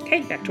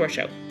 Okay, back to our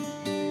show.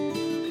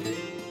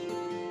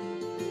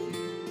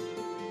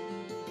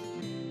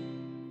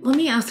 Let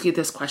me ask you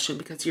this question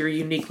because you're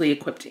uniquely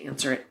equipped to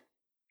answer it.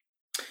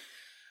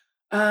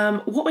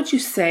 What would you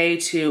say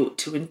to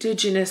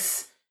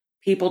Indigenous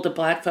people, to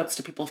Black folks,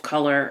 to people of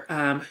color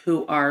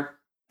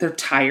they're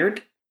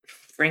tired,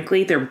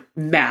 frankly, they're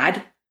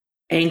mad,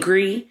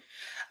 angry.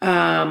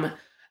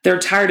 They're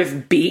tired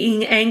of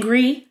being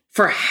angry,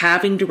 for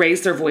having to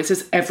raise their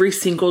voices every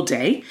single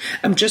day,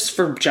 just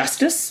for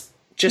justice,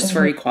 just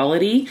for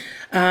equality.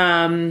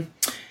 And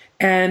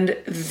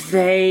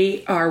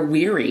they are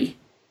weary.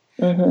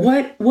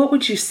 Mm-hmm. What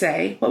would you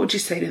say? What would you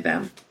say to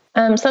them?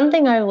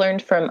 Something I've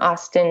learned from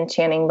Austin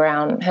Channing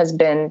Brown has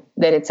been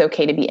that it's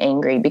okay to be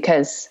angry,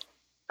 because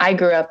I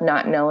grew up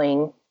not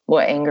knowing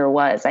what anger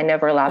was. I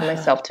never allowed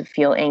myself to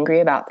feel angry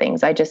about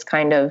things. I just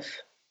kind of,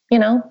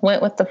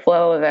 went with the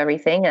flow of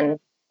everything and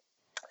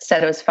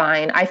said it was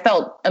fine. I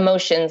felt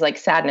emotions like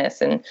sadness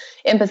and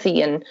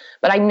empathy,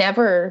 but I've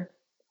never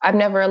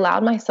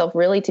allowed myself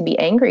really to be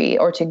angry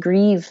or to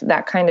grieve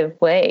that kind of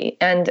way.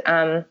 And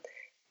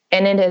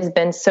it has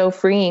been so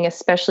freeing,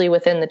 especially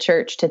within the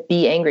church, to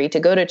be angry, to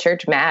go to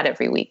church mad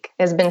every week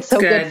has been so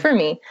good for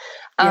me.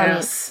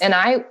 Yes. And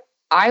I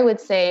would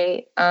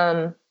say,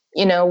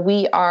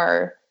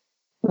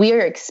 we are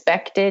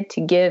expected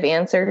to give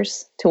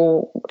answers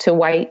to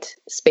white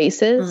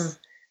spaces,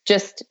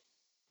 just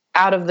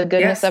out of the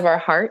goodness of our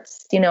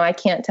hearts. I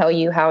can't tell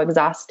you how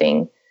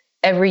exhausting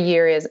every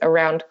year is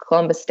around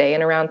Columbus Day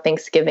and around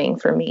Thanksgiving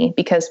for me,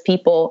 because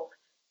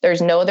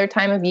there's no other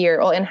time of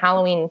year, and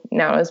Halloween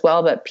now as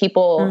well, but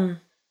people,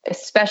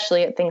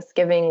 especially at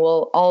Thanksgiving,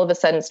 will all of a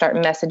sudden start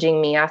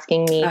messaging me,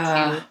 asking me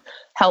to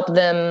help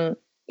them,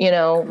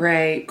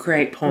 great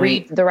point,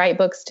 read the right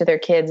books to their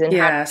kids, and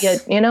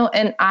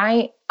and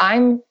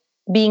I'm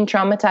being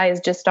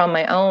traumatized just on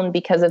my own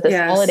because of this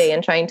holiday,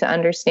 and trying to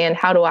understand,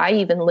 how do I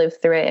even live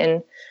through it,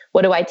 and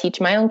what do I teach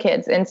my own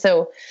kids? And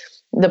so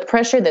the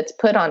pressure that's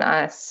put on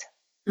us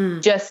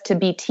just to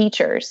be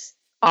teachers,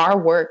 our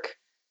work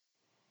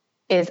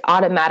is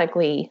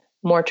automatically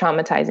more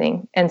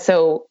traumatizing. And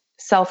so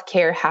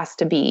self-care has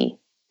to be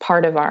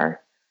part of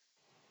our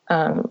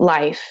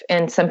life,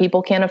 and some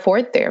people can't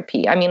afford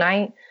therapy. I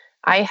mean,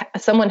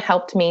 someone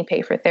helped me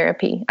pay for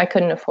therapy. I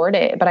couldn't afford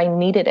it, but I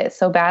needed it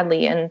so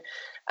badly, and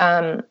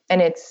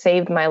it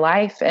saved my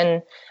life.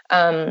 And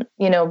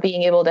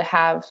being able to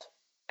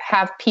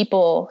have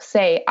people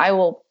say,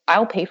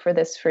 I'll pay for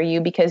this for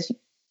you because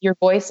your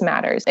voice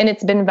matters. And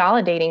it's been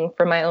validating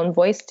for my own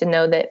voice to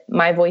know that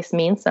my voice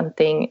means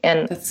something.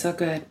 And that's so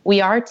good. We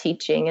are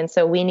teaching. And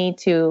so we need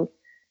to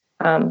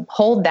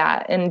hold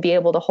that and be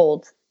able to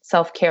hold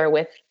self-care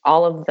with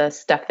all of the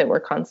stuff that we're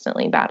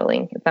constantly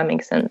battling, if that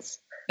makes sense.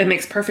 It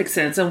makes perfect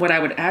sense. And what I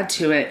would add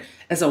to it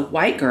as a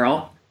white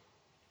girl,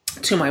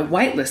 to my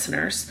white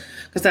listeners,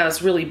 because that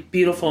was really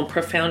beautiful and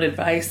profound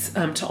advice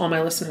to all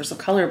my listeners of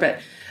color. But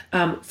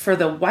for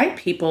the white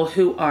people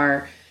who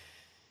are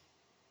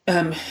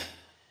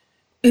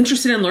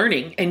interested in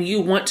learning, and you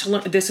want to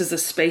learn, this is a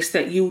space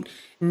that you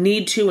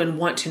need to and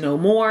want to know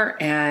more,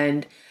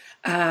 and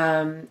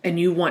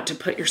you want to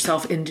put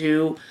yourself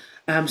into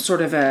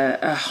sort of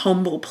a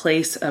humble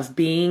place of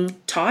being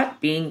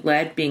taught, being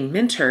led, being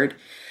mentored.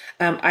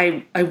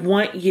 I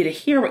want you to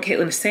hear what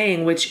Caitlin is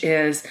saying, which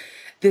is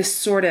this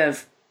sort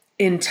of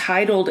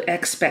entitled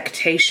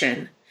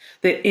expectation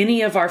that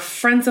any of our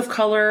friends of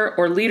color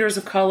or leaders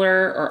of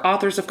color or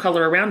authors of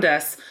color around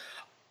us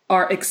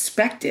are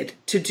expected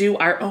to do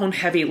our own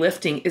heavy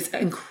lifting is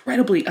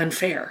incredibly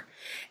unfair.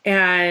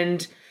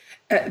 And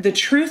the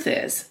truth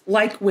is,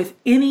 like with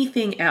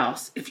anything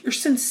else, if you're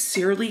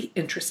sincerely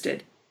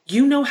interested,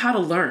 you know how to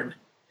learn.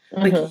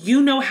 Like,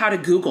 you know how to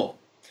Google.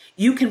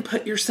 You can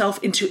put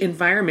yourself into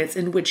environments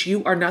in which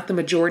you are not the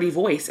majority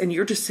voice and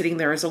you're just sitting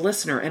there as a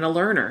listener and a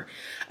learner.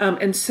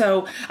 And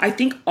so I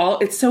think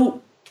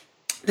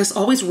this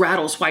always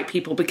rattles white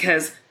people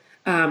because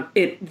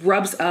it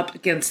rubs up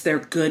against their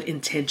good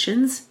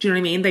intentions. Do you know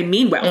what I mean? They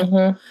mean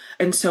well.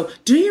 And so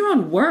do your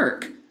own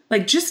work.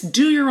 Like, just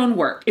do your own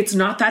work. It's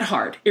not that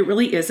hard. It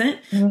really isn't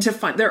to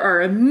find. There are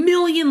a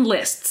million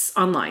lists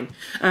online.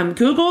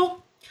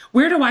 Google,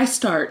 where do I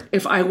start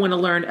if I want to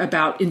learn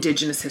about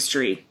Indigenous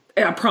history?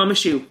 I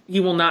promise you,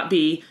 you will not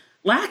be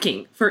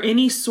lacking for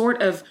any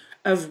sort of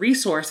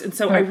resource. And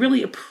so I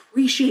really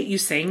appreciate you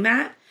saying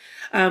that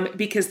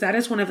because that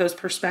is one of those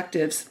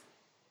perspectives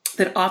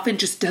that often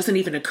just doesn't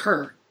even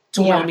occur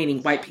to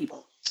well-meaning white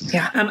people.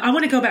 I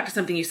want to go back to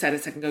something you said a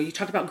second ago. You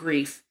talked about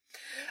grief.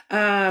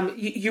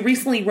 You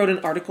recently wrote an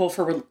article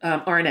for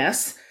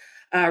RNS,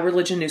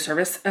 Religion News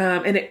Service,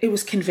 and it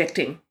was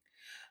convicting.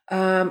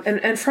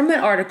 And from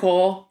that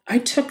article, I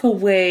took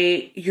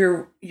away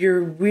your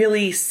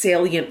really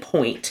salient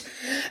point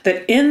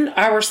that in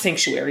our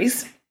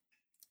sanctuaries,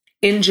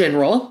 in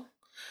general,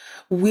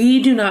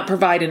 we do not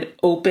provide an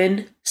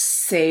open,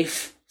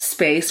 safe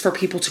space for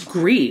people to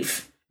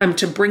grieve,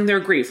 to bring their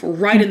grief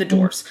right in the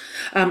doors.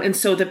 And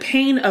so the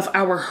pain of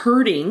our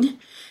hurting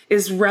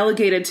is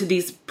relegated to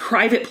these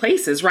private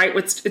places, right?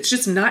 It's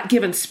just not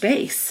given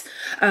space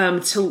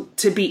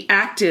to be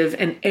active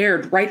and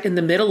aired right in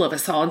the middle of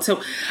us all. And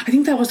so I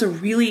think that was a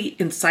really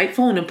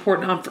insightful and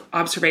important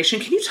observation.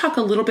 Can you talk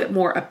a little bit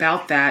more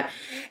about that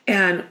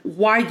and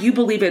why you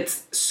believe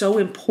it's so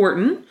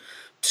important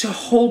to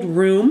hold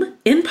room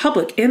in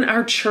public, in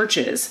our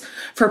churches,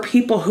 for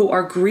people who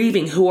are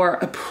grieving, who are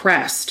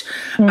oppressed?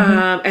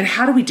 And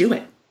how do we do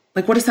it?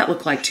 Like, what does that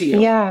look like to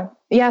you? Yeah.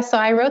 So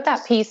I wrote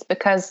that piece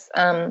because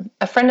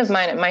a friend of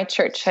mine at my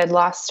church had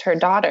lost her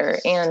daughter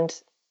and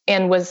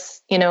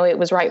was, it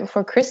was right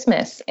before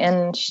Christmas.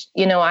 And,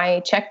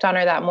 I checked on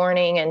her that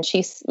morning and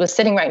she was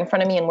sitting right in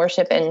front of me in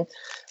worship and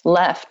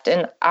left.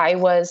 And I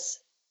was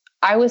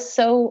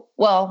so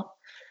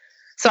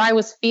I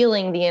was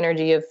feeling the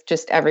energy of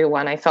just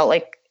everyone. I felt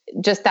like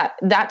just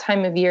that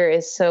time of year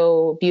is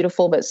so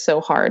beautiful, but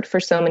so hard for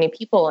so many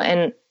people.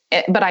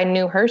 But I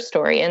knew her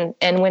story.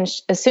 And when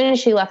as soon as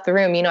she left the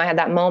room, I had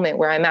that moment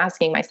where I'm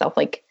asking myself,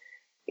 like,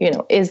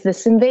 is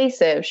this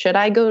invasive? Should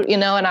I go,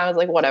 and I was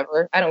like,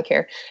 whatever, I don't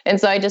care. And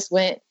so I just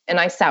went and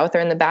I sat with her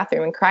in the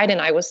bathroom and cried.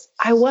 And I was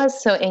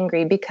so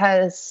angry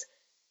because,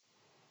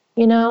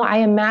 I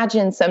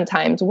imagine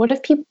sometimes, what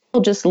if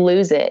people just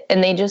lose it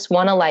and they just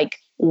want to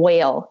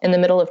wail in the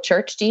middle of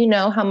church? Do you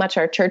know how much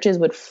our churches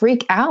would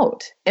freak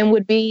out and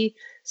would be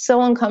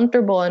so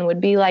uncomfortable and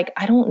would be like,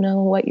 I don't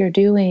know what you're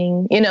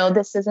doing.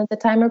 This isn't the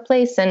time or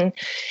place. And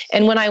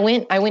when I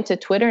went to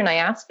Twitter and I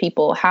asked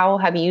people, how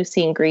have you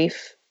seen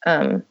grief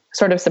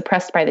sort of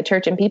suppressed by the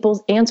church? And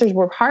people's answers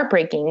were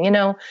heartbreaking.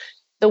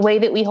 The way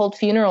that we hold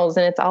funerals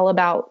and it's all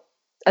about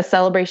a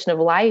celebration of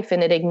life,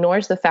 and it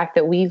ignores the fact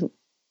that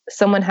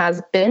someone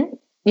has been,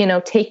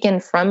 taken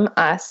from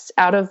us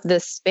out of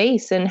this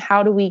space. And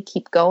how do we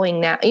keep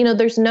going now?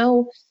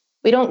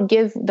 We don't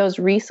give those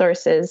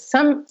resources.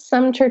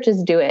 Some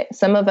churches do it.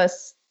 Some of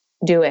us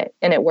do it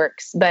and it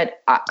works.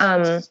 But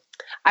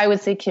I would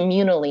say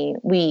communally,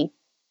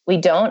 we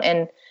don't.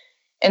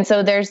 And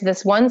so there's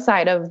this one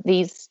side of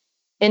these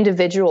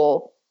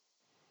individual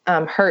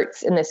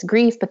hurts and this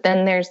grief, but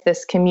then there's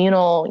this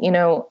communal,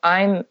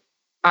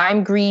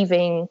 I'm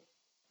grieving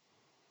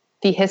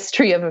the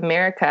history of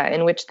America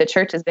in which the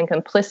church has been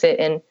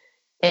complicit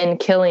in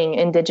killing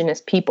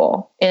indigenous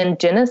people and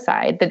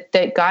genocide,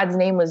 that God's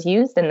name was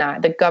used in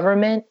that. The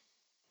government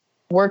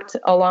worked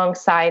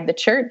alongside the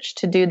church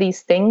to do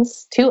these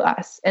things to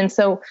us. And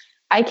so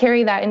I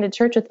carry that into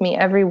church with me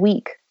every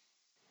week.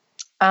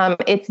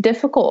 It's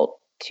difficult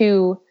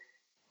to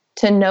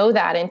know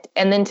that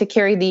and then to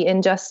carry the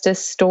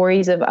injustice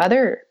stories of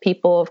other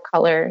people of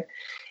color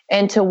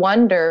and to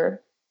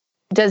wonder,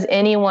 does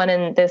anyone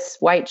in this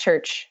white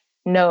church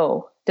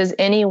know? Does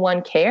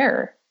anyone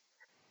care?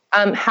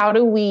 How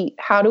do we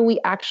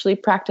actually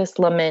practice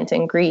lament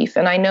and grief?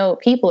 And I know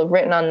people have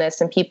written on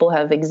this and people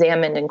have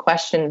examined and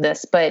questioned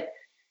this, but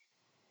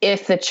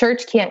if the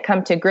church can't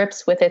come to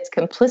grips with its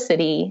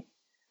complicity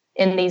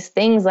in these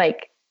things,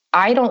 like,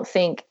 I don't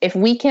think if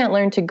we can't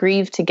learn to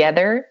grieve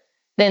together,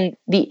 then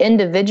the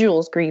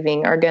individuals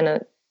grieving are going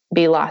to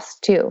be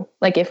lost too.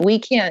 Like, if we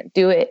can't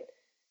do it,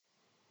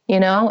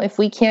 if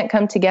we can't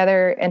come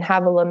together and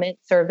have a lament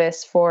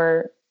service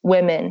for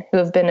women who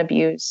have been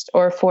abused,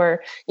 or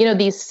for,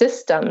 these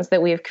systems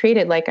that we've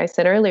created, like I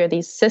said earlier,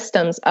 these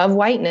systems of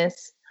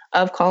whiteness,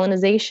 of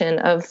colonization,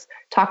 of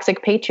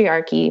toxic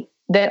patriarchy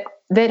that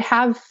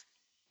have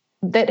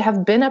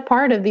been a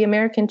part of the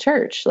American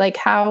church, like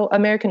how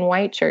American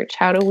white church,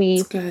 how do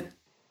we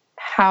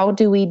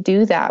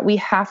do that? We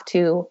have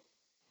to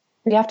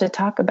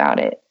talk about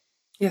it.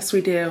 Yes,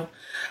 we do.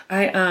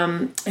 I,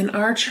 in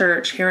our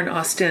church here in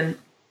Austin,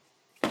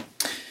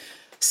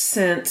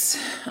 since,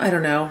 I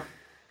don't know,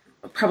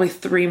 probably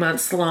 3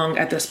 months long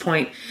at this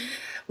point,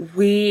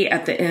 we,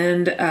 at the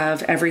end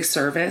of every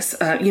service,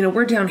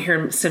 we're down here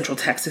in Central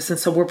Texas, and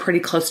so we're pretty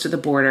close to the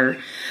border,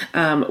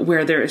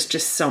 where there is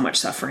just so much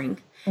suffering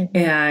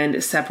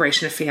and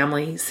separation of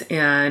families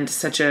and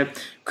such a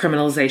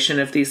criminalization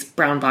of these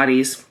brown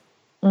bodies.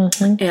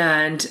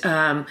 And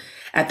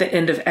at the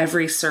end of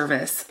every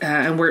service,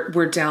 and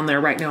we're down there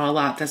right now a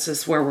lot, this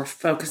is where we're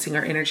focusing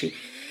our energy,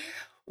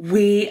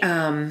 we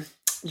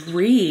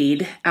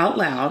read out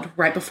loud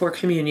right before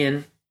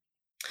communion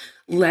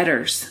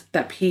letters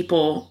that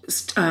people,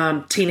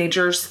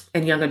 teenagers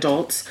and young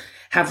adults,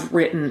 have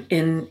written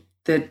in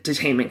the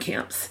detainment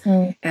camps.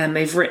 And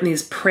they've written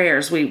these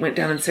prayers. We went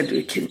down and said,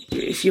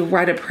 if you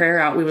write a prayer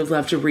out, we would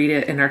love to read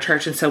it in our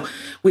church. And so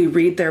we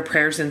read their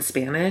prayers in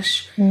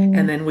Spanish,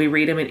 and then we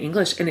read them in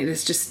English. And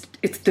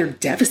they're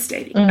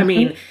devastating. I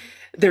mean,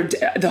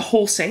 the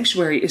whole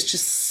sanctuary is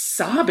just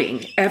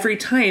sobbing every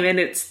time. And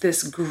it's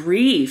this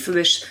grief,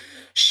 this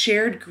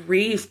shared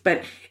grief,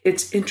 but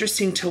it's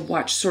interesting to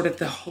watch sort of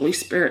the Holy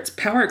Spirit's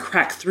power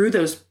crack through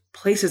those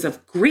places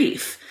of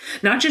grief,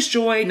 not just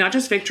joy, not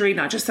just victory,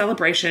 not just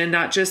celebration,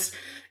 not just,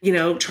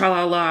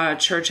 tra-la-la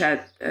church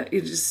at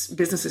just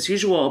business as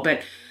usual,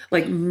 but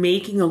like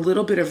making a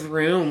little bit of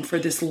room for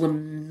this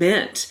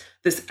lament,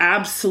 this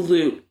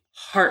absolute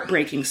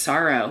heartbreaking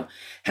sorrow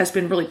has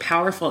been really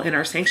powerful in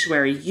our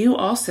sanctuary. You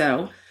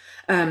also,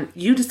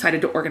 you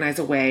decided to organize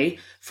a way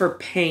for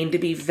pain to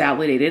be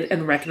validated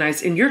and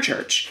recognized in your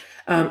church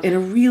in a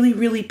really,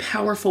 really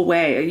powerful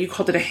way. You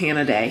called it a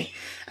Hannah Day.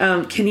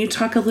 Can you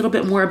talk a little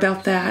bit more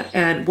about that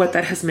and what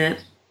that has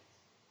meant?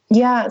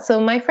 Yeah. So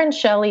my friend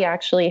Shelly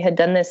actually had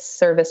done this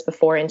service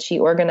before, and she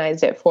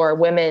organized it for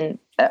women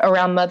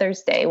around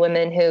Mother's Day.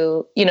 Women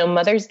who,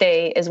 Mother's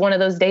Day is one of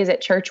those days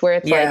at church where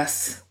it's like,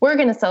 we're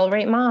going to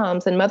celebrate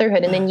moms and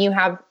motherhood. And then you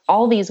have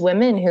all these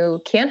women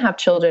who can't have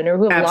children or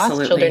who have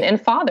lost children,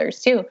 and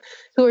fathers too,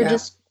 who are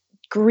just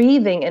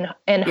grieving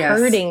and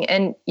hurting.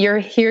 And you're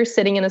here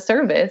sitting in a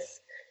service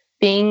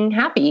being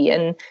happy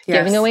and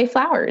giving away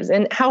flowers.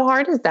 And how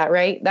hard is that,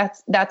 right?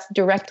 That's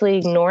directly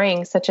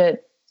ignoring such a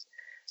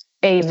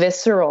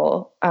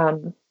visceral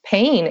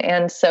pain.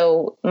 And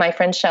so my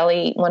friend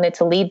Shelly wanted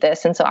to lead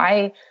this. And so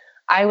I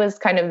was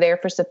kind of there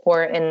for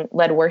support and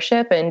led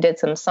worship and did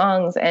some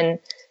songs. And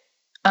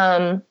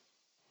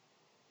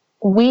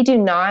we do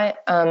not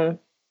know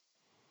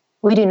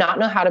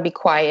how to be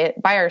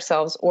quiet by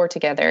ourselves or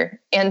together.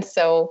 And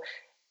so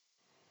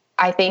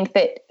I think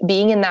that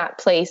being in that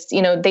place,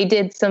 they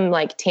did some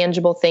like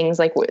tangible things,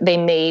 like they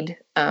made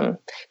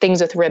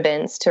things with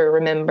ribbons to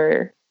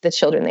remember the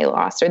children they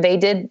lost, or they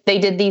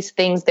did these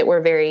things that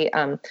were very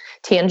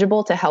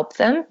tangible to help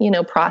them,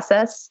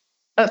 process.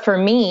 But for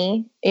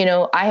me,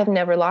 I have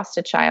never lost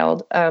a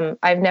child.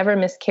 I've never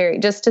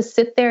miscarried. Just to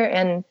sit there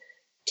and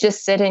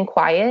just sit in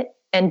quiet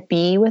and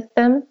be with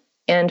them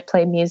and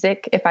play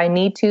music if I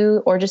need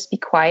to, or just be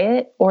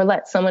quiet, or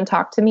let someone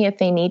talk to me if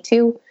they need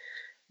to.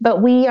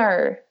 But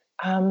we're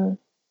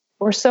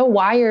so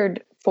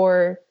wired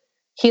for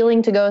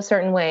healing to go a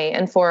certain way,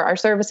 and for our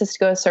services to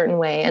go a certain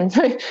way, and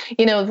for,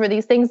 for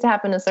these things to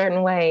happen a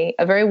certain way,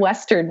 a very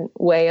Western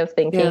way of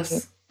thinking.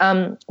 Yes.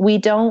 We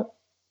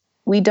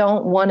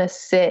don't want to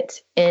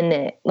sit in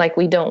it. Like,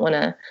 we don't want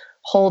to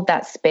hold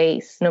that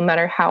space, no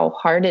matter how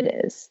hard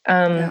it is.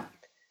 And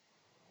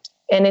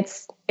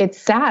it's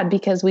sad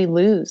because we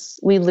lose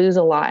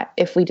a lot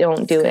if we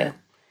don't do it.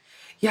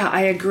 Yeah,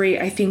 I agree.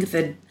 I think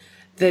that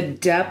the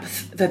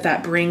depth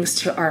that brings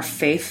to our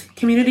faith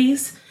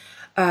communities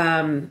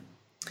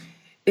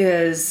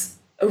is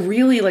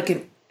really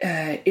like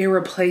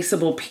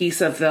irreplaceable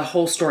piece of the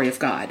whole story of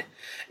God.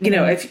 You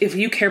know, if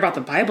you care about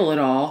the Bible at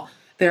all,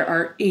 there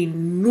are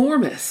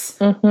enormous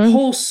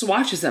whole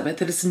swatches of it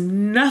that is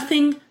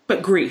nothing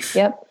but grief,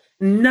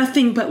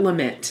 nothing but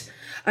lament.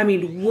 I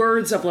mean,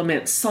 words of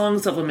lament,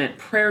 songs of lament,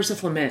 prayers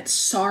of lament,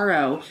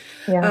 sorrow,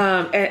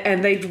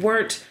 and they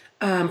weren't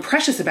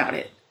precious about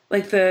it.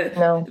 Like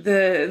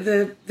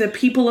the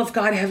people of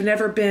God have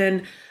never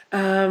been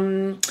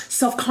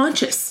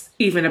self-conscious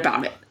even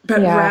about it,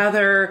 but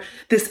rather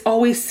this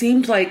always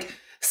seemed like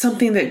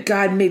something that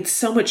God made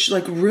so much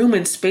like room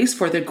and space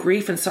for, the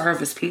grief and sorrow of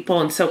his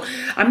people. And so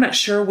I'm not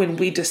sure when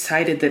we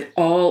decided that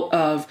all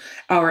of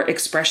our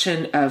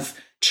expression of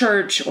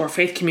church or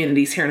faith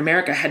communities here in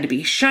America had to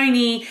be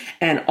shiny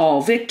and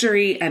all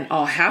victory and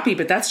all happy,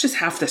 but that's just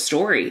half the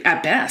story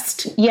at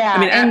best. Yeah. I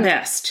mean, at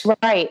best.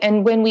 Right.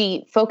 And when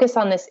we focus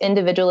on this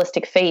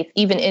individualistic faith,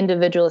 even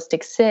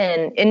individualistic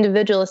sin,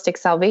 individualistic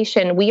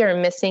salvation, we are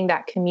missing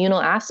that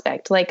communal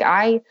aspect. Like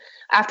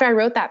after I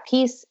wrote that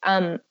piece,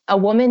 a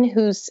woman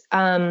whose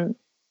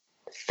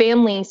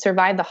family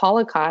survived the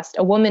Holocaust,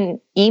 a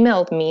woman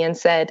emailed me and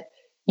said,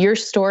 your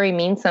story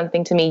means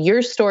something to me.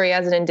 Your story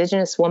as an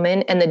Indigenous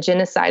woman and the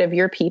genocide of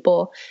your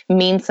people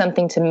means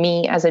something to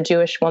me as a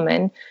Jewish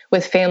woman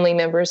with family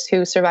members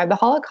who survived the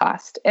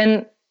Holocaust.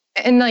 And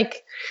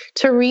like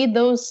to read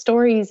those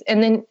stories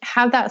and then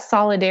have that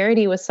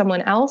solidarity with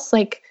someone else,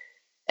 like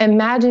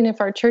imagine if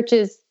our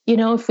churches, you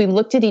know, if we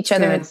looked at each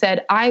other and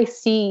said, I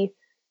see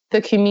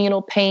the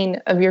communal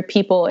pain of your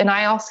people and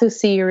I also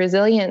see your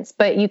resilience,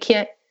 but you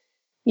can't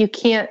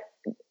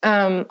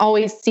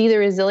always see the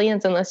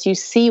resilience unless you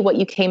see what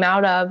you came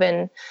out of.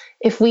 And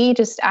if we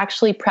just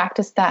actually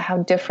practiced that, how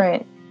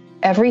different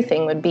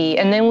everything would be.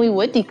 And then we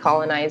would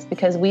decolonize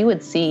because we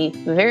would see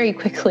very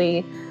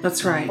quickly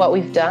what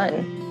we've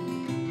done.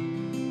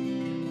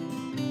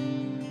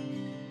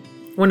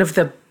 One of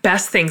the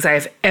best things I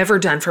have ever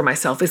done for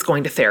myself is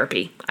going to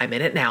therapy. I'm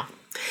in it now.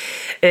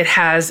 It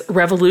has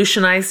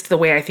revolutionized the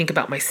way I think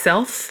about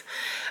myself,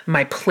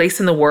 my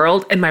place in the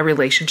world, and my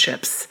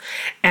relationships.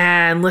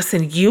 And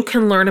listen, you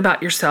can learn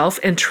about yourself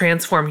and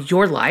transform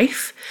your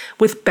life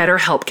with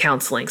BetterHelp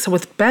counseling. So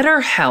with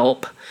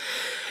BetterHelp,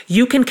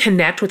 you can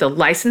connect with a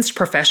licensed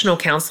professional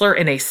counselor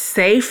in a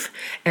safe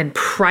and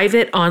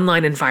private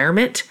online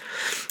environment.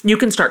 You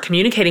can start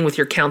communicating with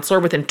your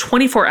counselor within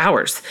 24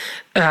 hours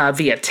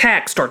via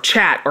text or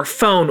chat or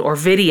phone or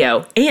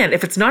video. And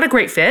if it's not a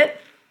great fit,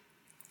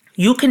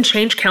 you can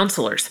change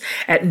counselors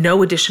at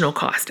no additional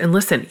cost. And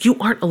listen, you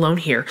aren't alone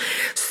here.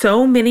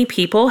 So many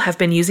people have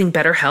been using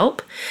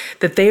BetterHelp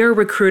that they are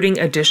recruiting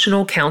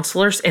additional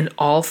counselors in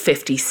all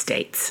 50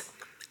 states.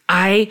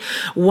 I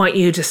want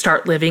you to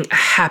start living a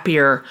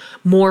happier,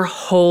 more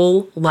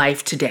whole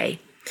life today.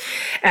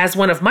 As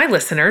one of my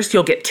listeners,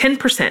 you'll get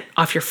 10%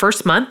 off your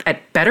first month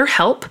at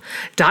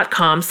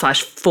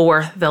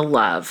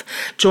betterhelp.com/forthelove.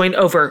 Join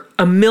over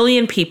 1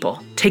 million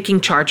people taking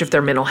charge of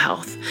their mental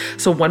health.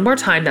 So one more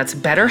time, that's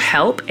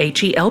betterhelp,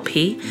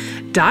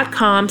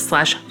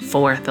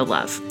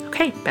 HELP.com/forthelove.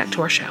 Okay, back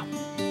to our show.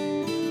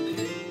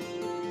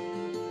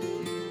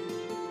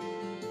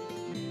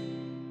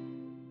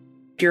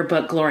 Your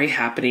book, Glory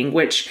Happening,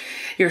 which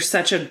you're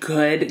such a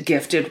good,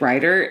 gifted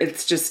writer.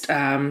 It's just,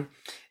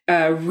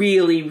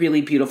 really,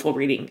 really beautiful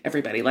reading,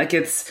 everybody. Like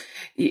you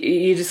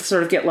just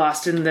sort of get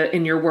lost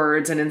in your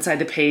words and inside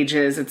the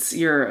pages.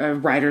 You're a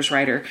writer's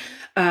writer.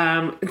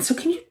 And so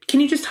can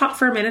you just talk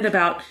for a minute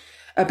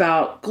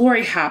about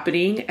Glory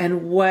Happening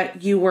and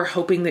what you were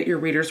hoping that your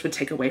readers would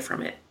take away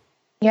from it?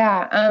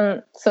 Yeah.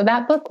 So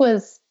that book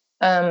was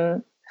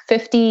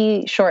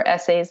 50 short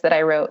essays that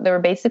I wrote. They were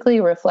basically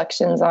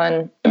reflections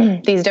on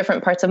these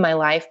different parts of my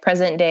life,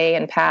 present day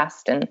and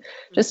past, and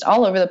just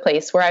all over the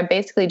place, where I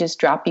basically just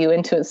drop you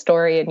into a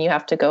story and you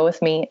have to go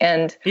with me.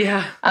 And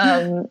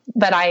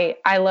but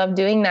I love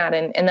doing that.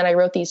 And then I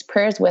wrote these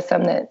prayers with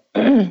them that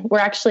were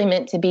actually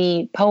meant to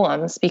be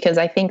poems, because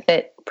I think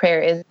that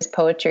prayer is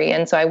poetry.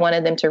 And so I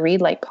wanted them to read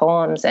like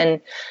poems.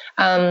 And,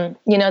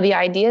 the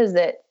idea is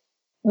that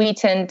we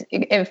tend,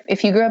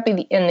 if you grew up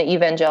in the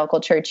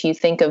evangelical church, you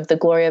think of the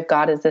glory of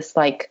God as this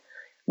like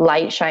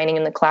light shining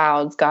in the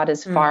clouds. God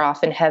is far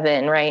off in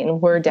heaven, right?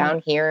 And we're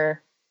down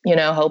here,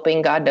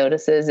 hoping God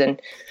notices and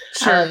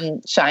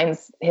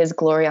shines his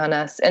glory on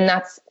us. And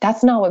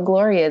that's not what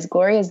glory is.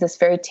 Glory is this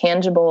very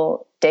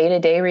tangible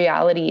day-to-day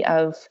reality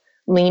of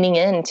leaning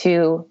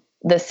into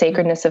the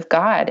sacredness of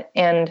God.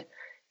 And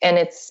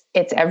it's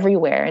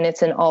everywhere, and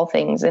it's in all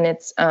things, and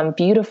it's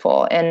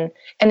beautiful, and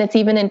it's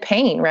even in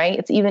pain, right?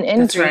 It's even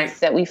in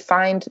grief that we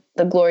find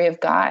the glory of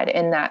God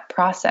in that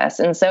process.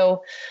 And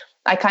so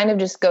I kind of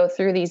just go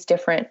through these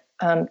different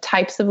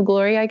types of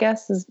glory, I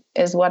guess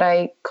is what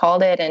I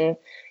called it. And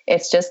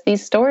it's just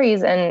these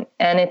stories, and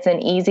it's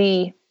an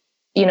easy,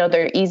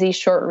 they're easy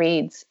short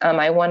reads.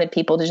 I wanted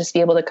people to just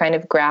be able to kind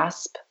of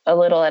grasp a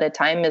little at a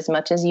time, as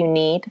much as you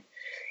need,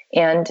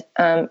 and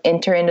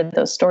enter into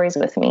those stories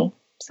with me.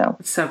 So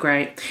it's so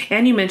great.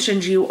 And you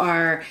mentioned you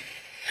are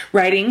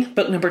writing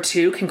book number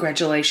 2.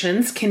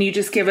 Congratulations. Can you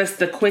just give us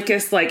the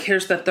quickest,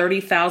 here's the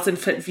 30,000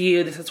 foot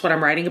view. This is what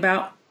I'm writing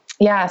about.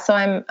 Yeah, so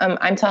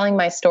I'm telling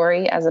my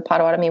story as a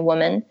Potawatomi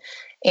woman,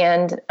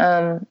 and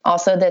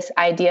also this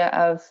idea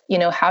of,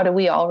 how do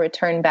we all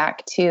return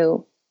back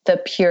to the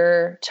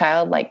pure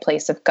childlike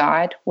place of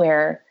God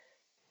where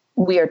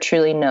we are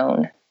truly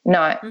known,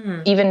 not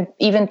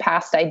even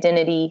past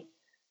identity.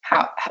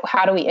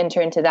 How do we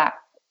enter into that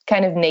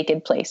kind of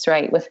naked place,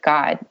 right, with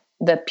God,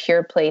 the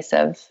pure place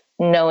of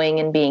knowing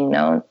and being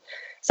known?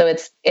 So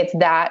it's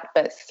that,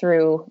 but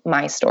through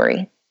my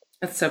story.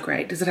 That's so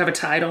great. Does it have a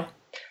title?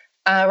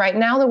 Right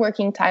now, the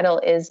working title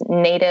is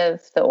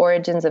Native: The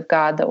Origins of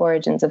God, the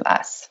Origins of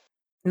Us.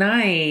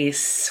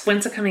 Nice.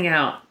 When's it coming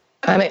out?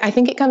 I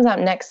think it comes out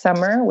next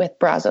summer with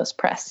Brazos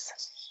Press.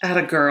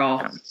 Atta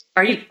girl.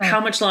 How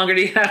much longer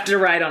do you have to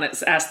write on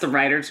it? Ask the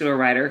writer to a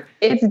writer.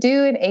 It's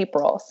due in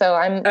April, so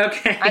I'm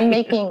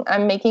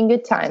making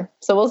good time.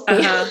 So we'll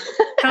see. How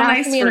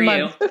nice for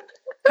you.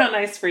 How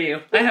nice for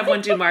you. I have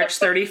one due March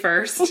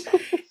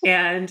 31st,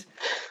 and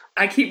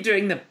I keep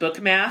doing the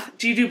book math.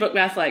 Do you do book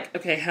math? Like,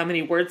 okay, how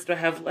many words do I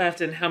have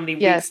left, and how many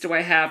weeks do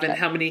I have, and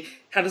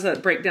how does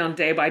that break down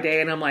day by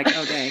day? And I'm like,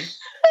 oh dang.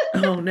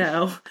 Oh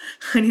no,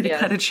 I need to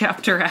cut a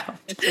chapter out.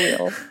 It's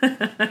real.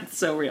 It's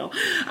so real.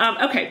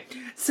 Okay,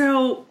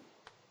 so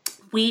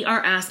we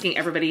are asking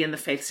everybody in the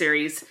faith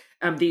series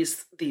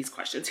these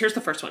questions. Here's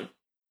the first one,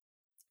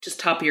 just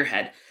top of your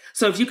head.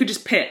 So if you could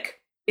just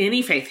pick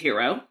any faith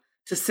hero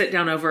to sit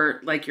down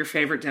over like your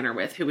favorite dinner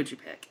with, who would you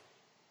pick?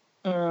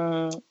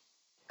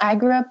 I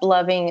grew up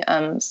loving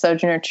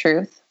Sojourner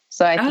Truth,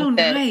 so I think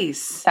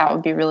that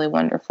would be really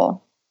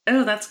wonderful.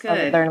 Oh, that's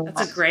good.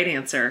 That's a great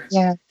answer.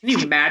 Yeah. Can you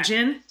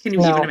imagine? Can you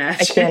even imagine?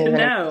 I can't even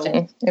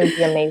imagine. It would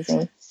be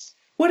amazing.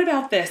 What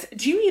about this?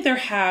 Do you either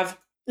have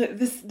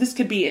this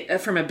could be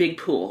from a big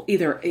pool,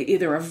 either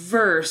a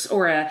verse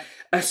or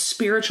a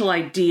spiritual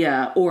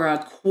idea or a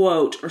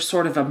quote or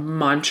sort of a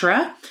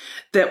mantra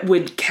that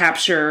would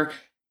capture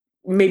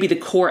maybe the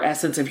core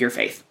essence of your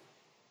faith?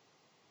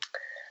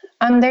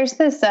 There's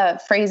this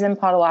phrase in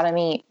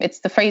Potawatomi. It's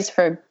the phrase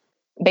for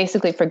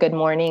good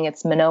morning.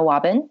 It's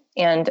Minowabin.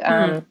 And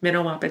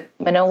Minowabin.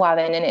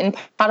 And in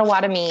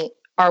Potawatomi,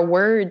 our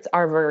words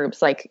are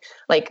verbs,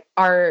 like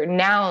our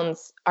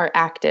nouns are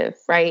active,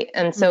 right?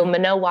 And so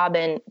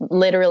Minowabin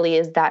literally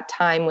is that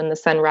time when the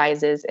sun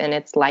rises and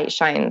its light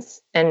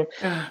shines. And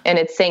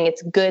it's saying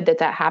it's good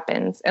that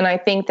happens. And I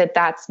think that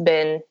that's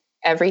been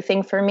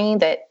everything for me,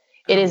 that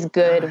it is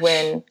good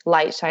when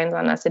light shines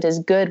on us. It is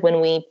good when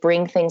we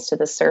bring things to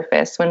the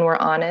surface, when we're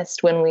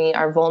honest, when we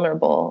are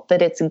vulnerable,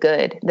 that it's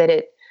good,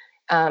 that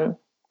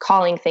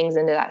calling things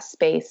into that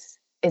space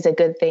is a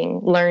good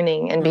thing.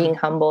 Learning and being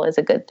humble is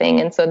a good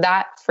thing. And so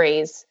that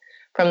phrase,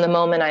 from the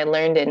moment I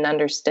learned it and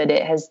understood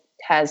it,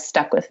 has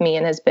stuck with me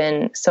and has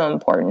been so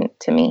important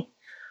to me.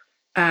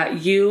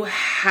 You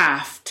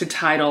have to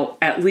title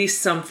at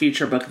least some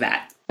future book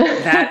that.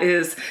 That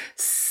is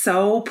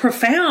so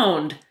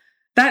profound.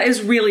 That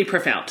is really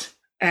profound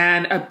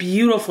and a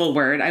beautiful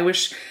word. I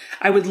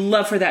would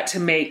love for that to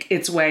make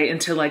its way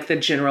into like the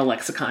general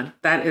lexicon.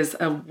 That is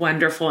a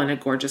wonderful and a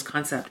gorgeous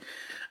concept.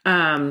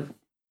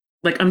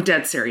 Like, I'm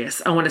dead serious.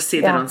 I want to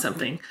see that on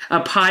something, a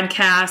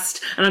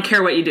podcast. I don't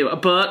care what you do, a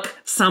book,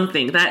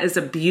 something. That is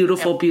a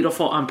beautiful,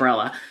 beautiful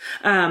umbrella.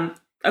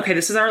 Okay.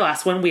 This is our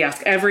last one. We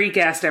ask every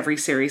guest, every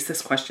series,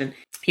 this question.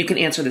 You can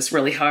answer this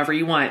really however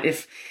you want.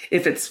 If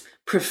it's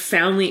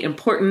profoundly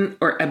important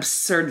or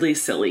absurdly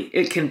silly,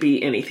 it can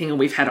be anything. And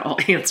we've had all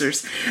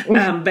answers.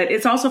 But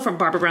it's also from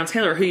Barbara Brown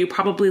Taylor, who you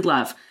probably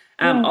love.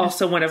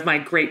 Also one of my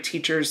great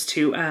teachers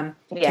to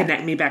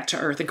connect me back to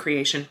earth and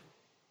creation.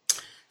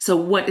 So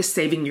what is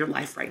saving your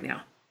life right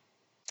now?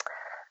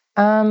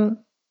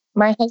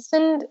 My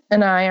husband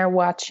and I are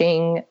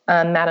watching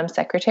Madam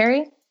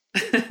Secretary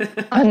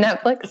on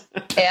Netflix,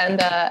 and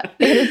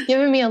it has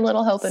given me a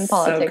little hope in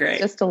politics,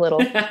 just a little.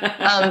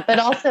 But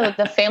also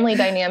the family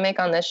dynamic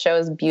on this show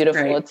is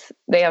beautiful.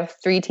 They have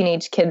 3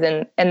 teenage kids,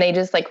 and they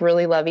just like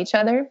really love each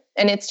other.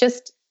 And it's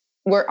just,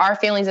 our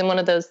family's in one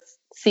of those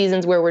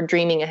seasons where we're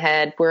dreaming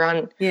ahead. We're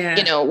on,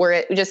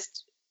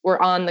 we're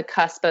on the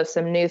cusp of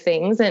some new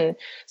things. And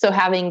so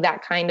having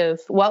that kind of,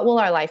 what will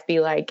our life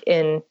be like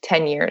in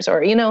 10 years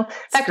or,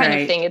 that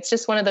kind of thing. It's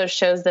just one of those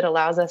shows that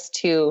allows us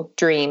to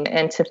dream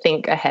and to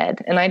think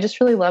ahead. And I just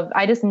really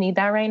I just need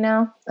that right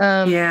now.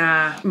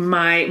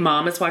 My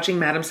mom is watching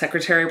Madam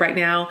Secretary right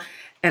now,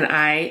 and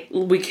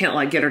we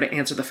can't get her to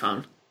answer the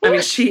phone. I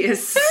mean,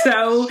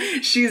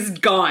 she's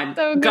gone.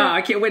 So God,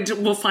 I can't wait.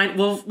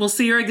 We'll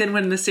see her again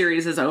when the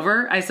series is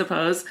over, I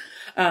suppose.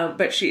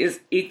 But she is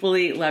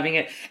equally loving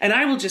it. And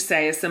I will just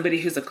say, as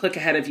somebody who's a click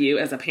ahead of you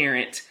as a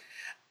parent,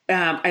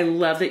 I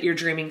love that you're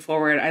dreaming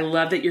forward. I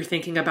love that you're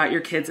thinking about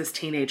your kids as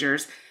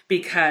teenagers,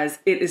 because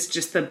it is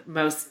just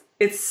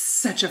it's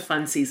such a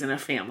fun season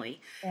of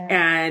family.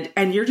 Yeah.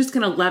 And you're just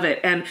going to love it.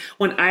 And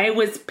when I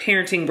was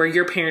parenting where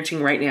you're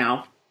parenting right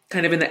now,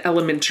 kind of in the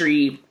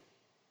elementary,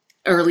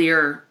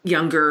 earlier,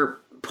 younger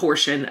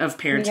portion of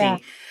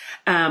parenting,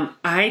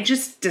 I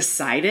just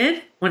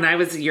decided when I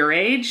was your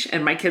age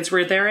and my kids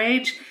were their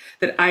age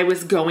that I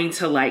was going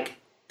to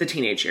the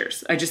teenage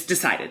years. I just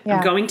decided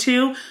I'm going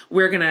to.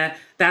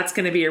 That's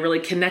going to be a really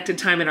connected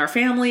time in our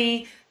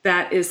family.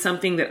 That is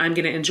something that I'm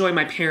going to enjoy.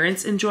 My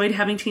parents enjoyed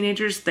having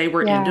teenagers. They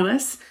were into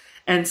us.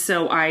 And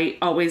so I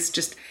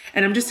always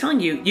and I'm just telling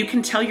you, you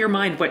can tell your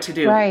mind what to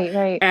do.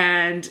 Right.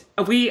 And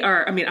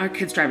our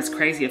kids drive us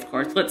crazy, of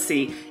course. Let's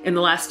see. In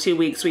the last 2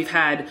 weeks, we've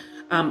had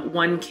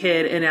one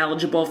kid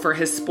ineligible for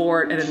his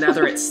sport and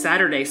another at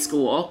Saturday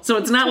school. So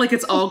it's not like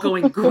it's all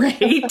going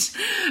great,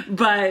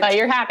 but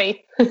you're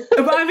happy.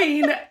 I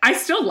mean, I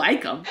still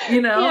like them,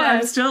 you know,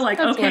 I'm still like,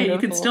 okay, wonderful. You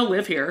can still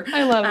live here.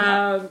 I love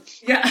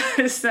that.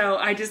 Yeah. So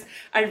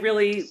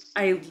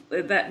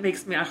that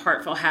makes my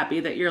heart feel happy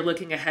that you're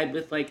looking ahead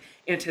with like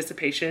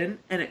anticipation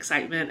and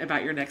excitement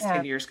about your next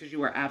 10 years, because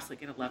you are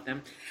absolutely going to love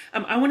them.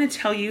 I want to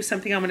tell you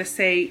something. I'm going to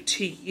say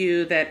to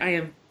you that I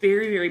am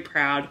very, very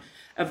proud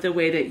of the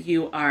way that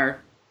you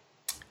are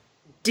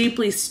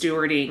deeply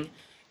stewarding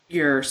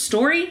your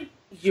story,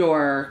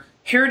 your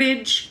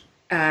heritage,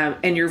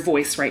 and your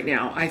voice right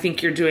now. I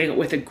think you're doing it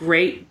with a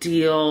great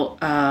deal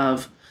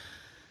of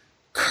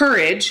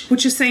courage,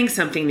 which is saying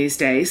something these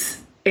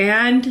days,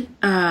 and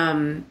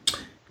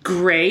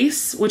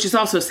grace, which is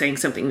also saying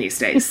something these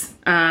days.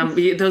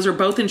 Those are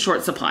both in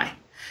short supply.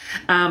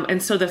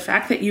 And so the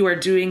fact that you are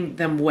doing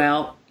them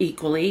well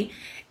equally,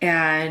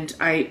 and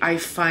I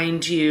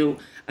find you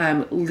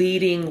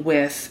leading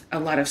with a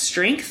lot of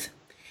strength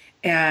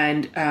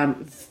and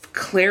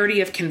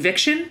clarity of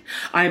conviction.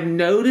 I'm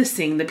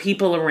noticing the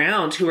people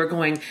around who are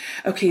going,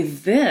 okay,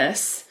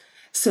 this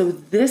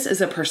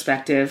is a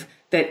perspective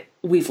that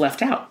we've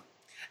left out.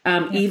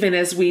 Even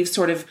as we've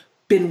sort of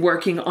been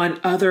working on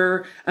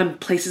other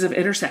places of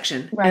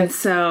intersection. Right. And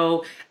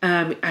so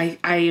I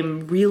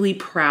am really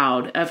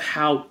proud of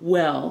how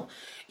well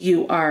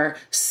you are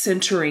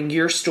centering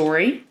your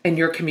story and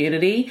your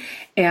community.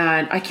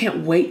 And I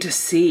cannot wait to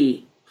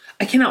see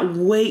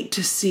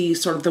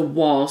sort of the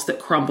walls that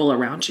crumble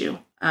around you.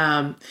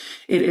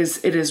 It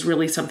is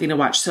really something to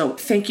watch. So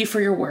thank you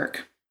for your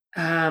work.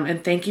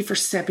 And thank you for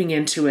stepping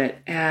into it.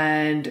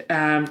 And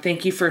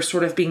thank you for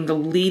sort of being the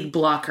lead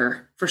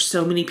blocker for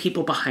so many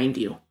people behind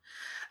you.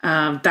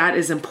 That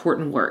is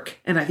important work.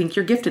 And I think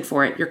you're gifted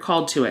for it. You're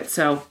called to it.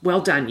 So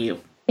well done,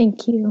 you.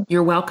 Thank you.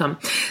 You're welcome.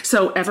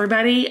 So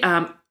everybody,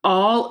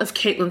 all of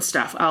Caitlin's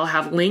stuff, I'll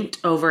have linked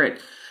over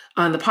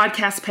on the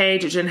podcast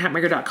page at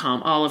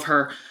jenhatmaker.com. All of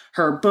her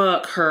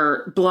book,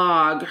 her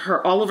blog,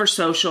 all of her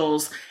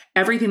socials,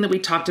 everything that we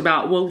talked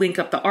about. We'll link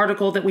up the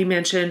article that we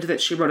mentioned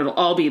that she wrote. It'll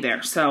all be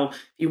there. So if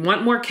you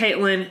want more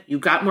Caitlin, you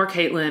got more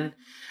Caitlin.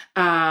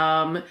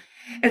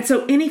 And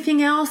so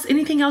anything else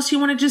you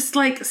want to just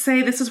like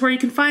say, this is where you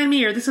can find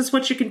me, or this is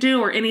what you can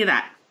do, or any of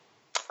that?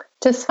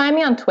 Just find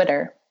me on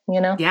Twitter,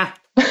 Yeah.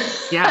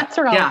 That's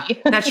where I'll be.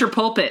 That's your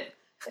pulpit.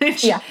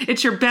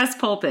 It's your best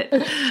pulpit.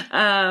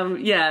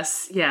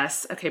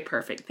 Yes. Okay,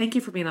 perfect. Thank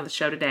you for being on the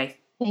show today.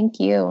 Thank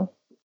you.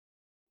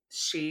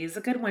 She's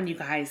a good one, you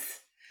guys.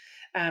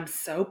 I'm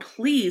so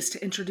pleased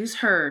to introduce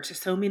her to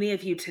so many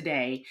of you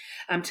today.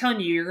 I'm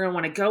telling you, you're going to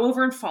want to go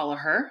over and follow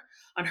her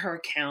on her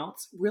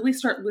accounts, really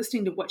start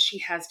listening to what she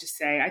has to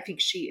say. I think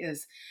she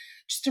is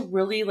just a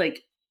really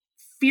like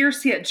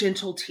fierce yet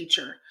gentle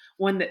teacher,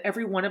 one that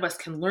every one of us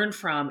can learn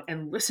from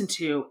and listen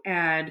to.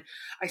 And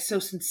I so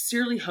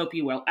sincerely hope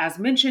you will. As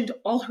mentioned,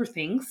 all her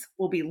things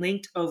will be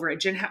linked over at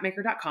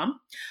jenhatmaker.com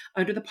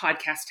under the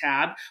podcast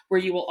tab, where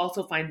you will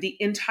also find the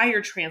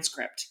entire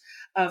transcript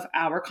of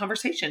our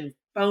conversation,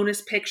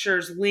 bonus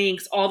pictures,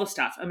 links, all the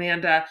stuff.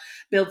 Amanda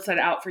builds that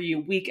out for you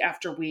week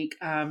after week,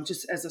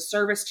 just as a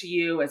service to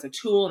you, as a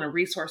tool and a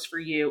resource for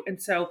you.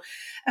 And so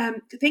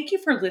thank you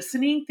for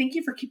listening. Thank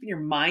you for keeping your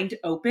mind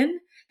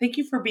open. Thank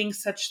you for being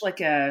such like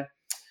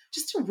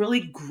just a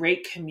really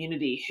great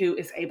community who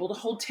is able to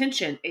hold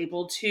tension,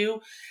 able to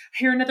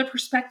hear another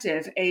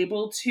perspective,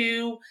 able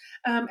to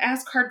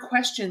ask hard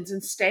questions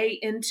and stay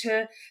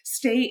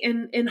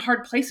in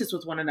hard places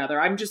with one another.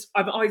 I'm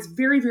always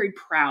very, very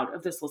proud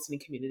of this listening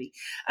community.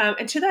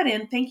 And to that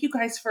end, thank you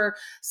guys for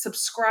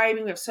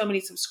subscribing. We have so many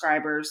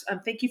subscribers.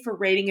 Thank you for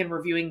rating and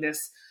reviewing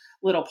this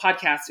little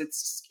podcast.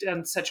 It's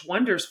done such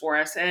wonders for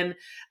us. And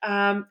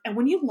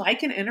when you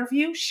like an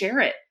interview,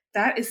 share it.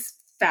 That is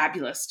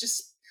fabulous.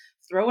 Just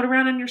throw it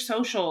around on your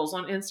socials,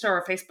 on Insta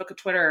or Facebook or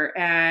Twitter,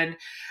 and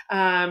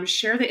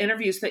share the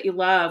interviews that you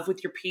love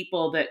with your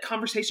people, that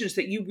conversations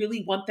that you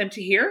really want them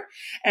to hear.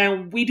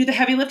 And we do the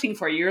heavy lifting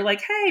for you. You're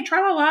like, hey,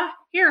 tra-la-la,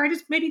 here,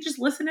 maybe just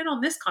listen in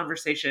on this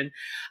conversation.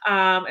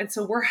 And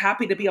so we're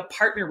happy to be a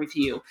partner with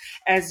you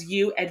as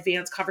you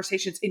advance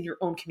conversations in your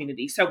own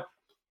community. So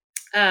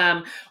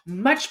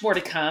much more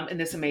to come in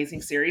this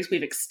amazing series.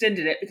 We've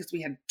extended it because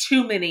we had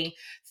too many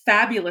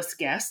fabulous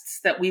guests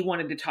that we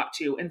wanted to talk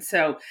to. And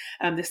so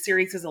this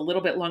series is a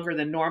little bit longer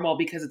than normal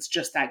because it's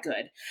just that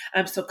good.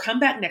 So come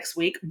back next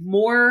week.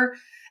 More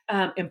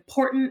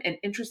important and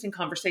interesting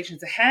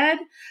conversations ahead.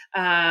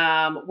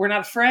 We're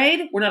not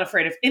afraid. We're not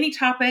afraid of any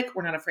topic.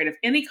 We're not afraid of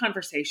any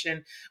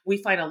conversation. We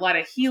find a lot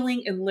of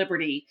healing and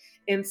liberty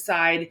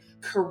inside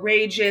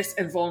courageous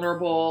and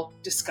vulnerable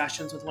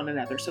discussions with one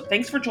another. So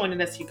thanks for joining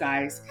us, you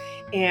guys,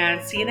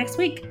 and see you next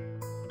week.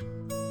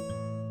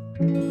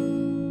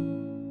 you.